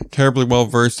are terribly well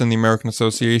versed in the American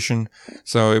Association,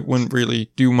 so it wouldn't really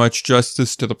do much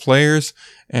justice to the players,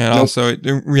 and also it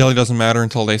really doesn't matter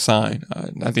until they sign.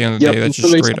 At the end of the day, that's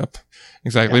just straight up.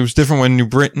 Exactly. It was different when New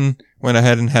Britain went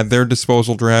ahead and had their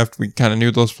disposal draft. We kind of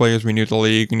knew those players. We knew the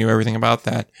league. We knew everything about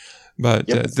that. But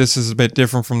this is a bit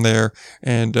different from there.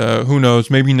 And who knows,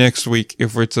 maybe next week,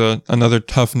 if it's another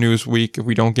tough news week, if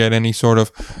we don't get any sort of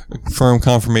firm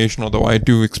confirmation, although I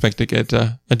do expect to get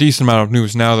a decent amount of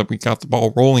news now that we got the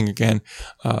ball rolling again.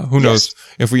 Who knows,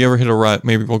 if we ever hit a rut,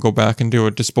 maybe we'll go back and do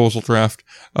a disposal draft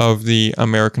of the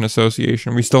American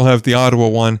Association. We still have the Ottawa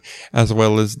one as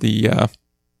well as the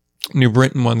New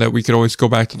Britain one that we could always go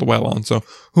back to the well on. So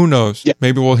who knows? Yeah.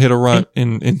 Maybe we'll hit a rut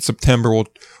in September.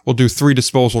 We'll do 3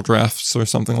 disposal drafts or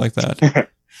something like that.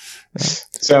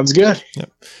 Sounds good.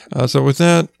 Yeah. So with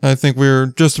that, I think we're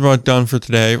just about done for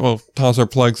today. We'll toss our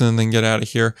plugs in and then get out of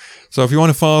here. So if you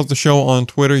want to follow the show on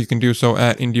Twitter, you can do so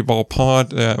at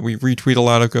IndieBallPod. We retweet a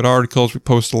lot of good articles. We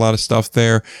post a lot of stuff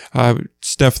there.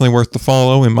 It's definitely worth the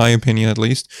follow, in my opinion, at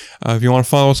least. If you want to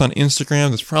follow us on Instagram,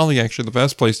 that's probably actually the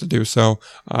best place to do so.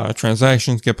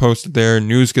 Transactions get posted there.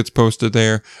 News gets posted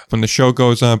there. When the show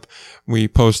goes up, we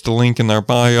post a link in our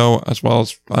bio as well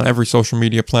as on every social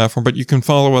media platform. But you can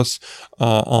follow us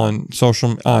on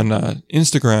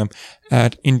Instagram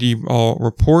at IndieBall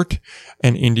Report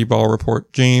and IndieBall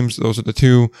Report James. Those are the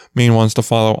 2 main ones to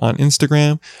follow on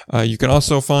Instagram. You can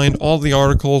also find all the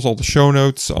articles, all the show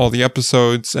notes, all the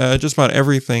episodes, just about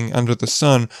everything under the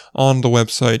sun on the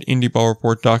website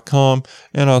IndieBallReport.com,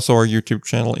 and also our YouTube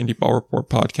channel, IndieBall Report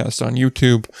Podcast on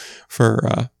YouTube,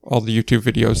 for all the YouTube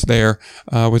videos there.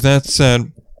 With that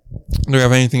said, do we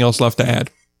have anything else left to add?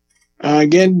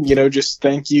 Again, just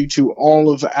thank you to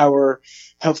all of our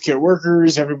healthcare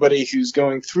workers, everybody who's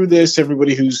going through this,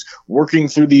 everybody who's working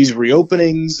through these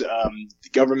reopenings, the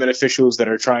government officials that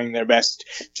are trying their best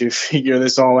to figure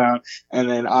this all out. And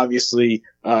then obviously,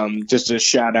 just a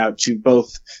shout out to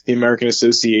both the American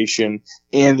Association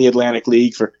and the Atlantic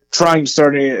League for starting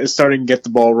to get the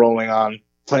ball rolling on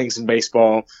playing some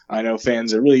baseball. I know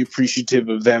fans are really appreciative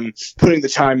of them putting the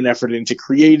time and effort into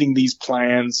creating these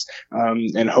plans,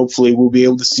 and hopefully we'll be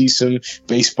able to see some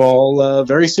baseball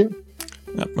very soon.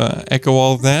 Echo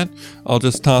all of that. I'll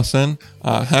just toss in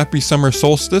happy summer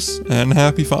solstice and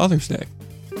happy Father's Day.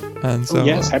 And so,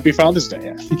 yes, happy Father's Day.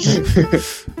 Yeah.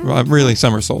 Really,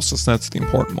 summer solstice. That's the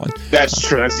important one. That's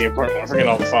true. That's the important one. Forget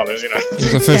all the fathers,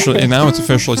 It's officially, now it's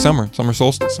officially summer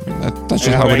solstice. I mean, that's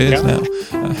just how it is now.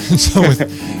 So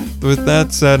with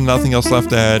that said, nothing else left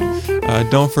to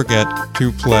add. Don't forget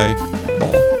to play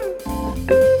ball.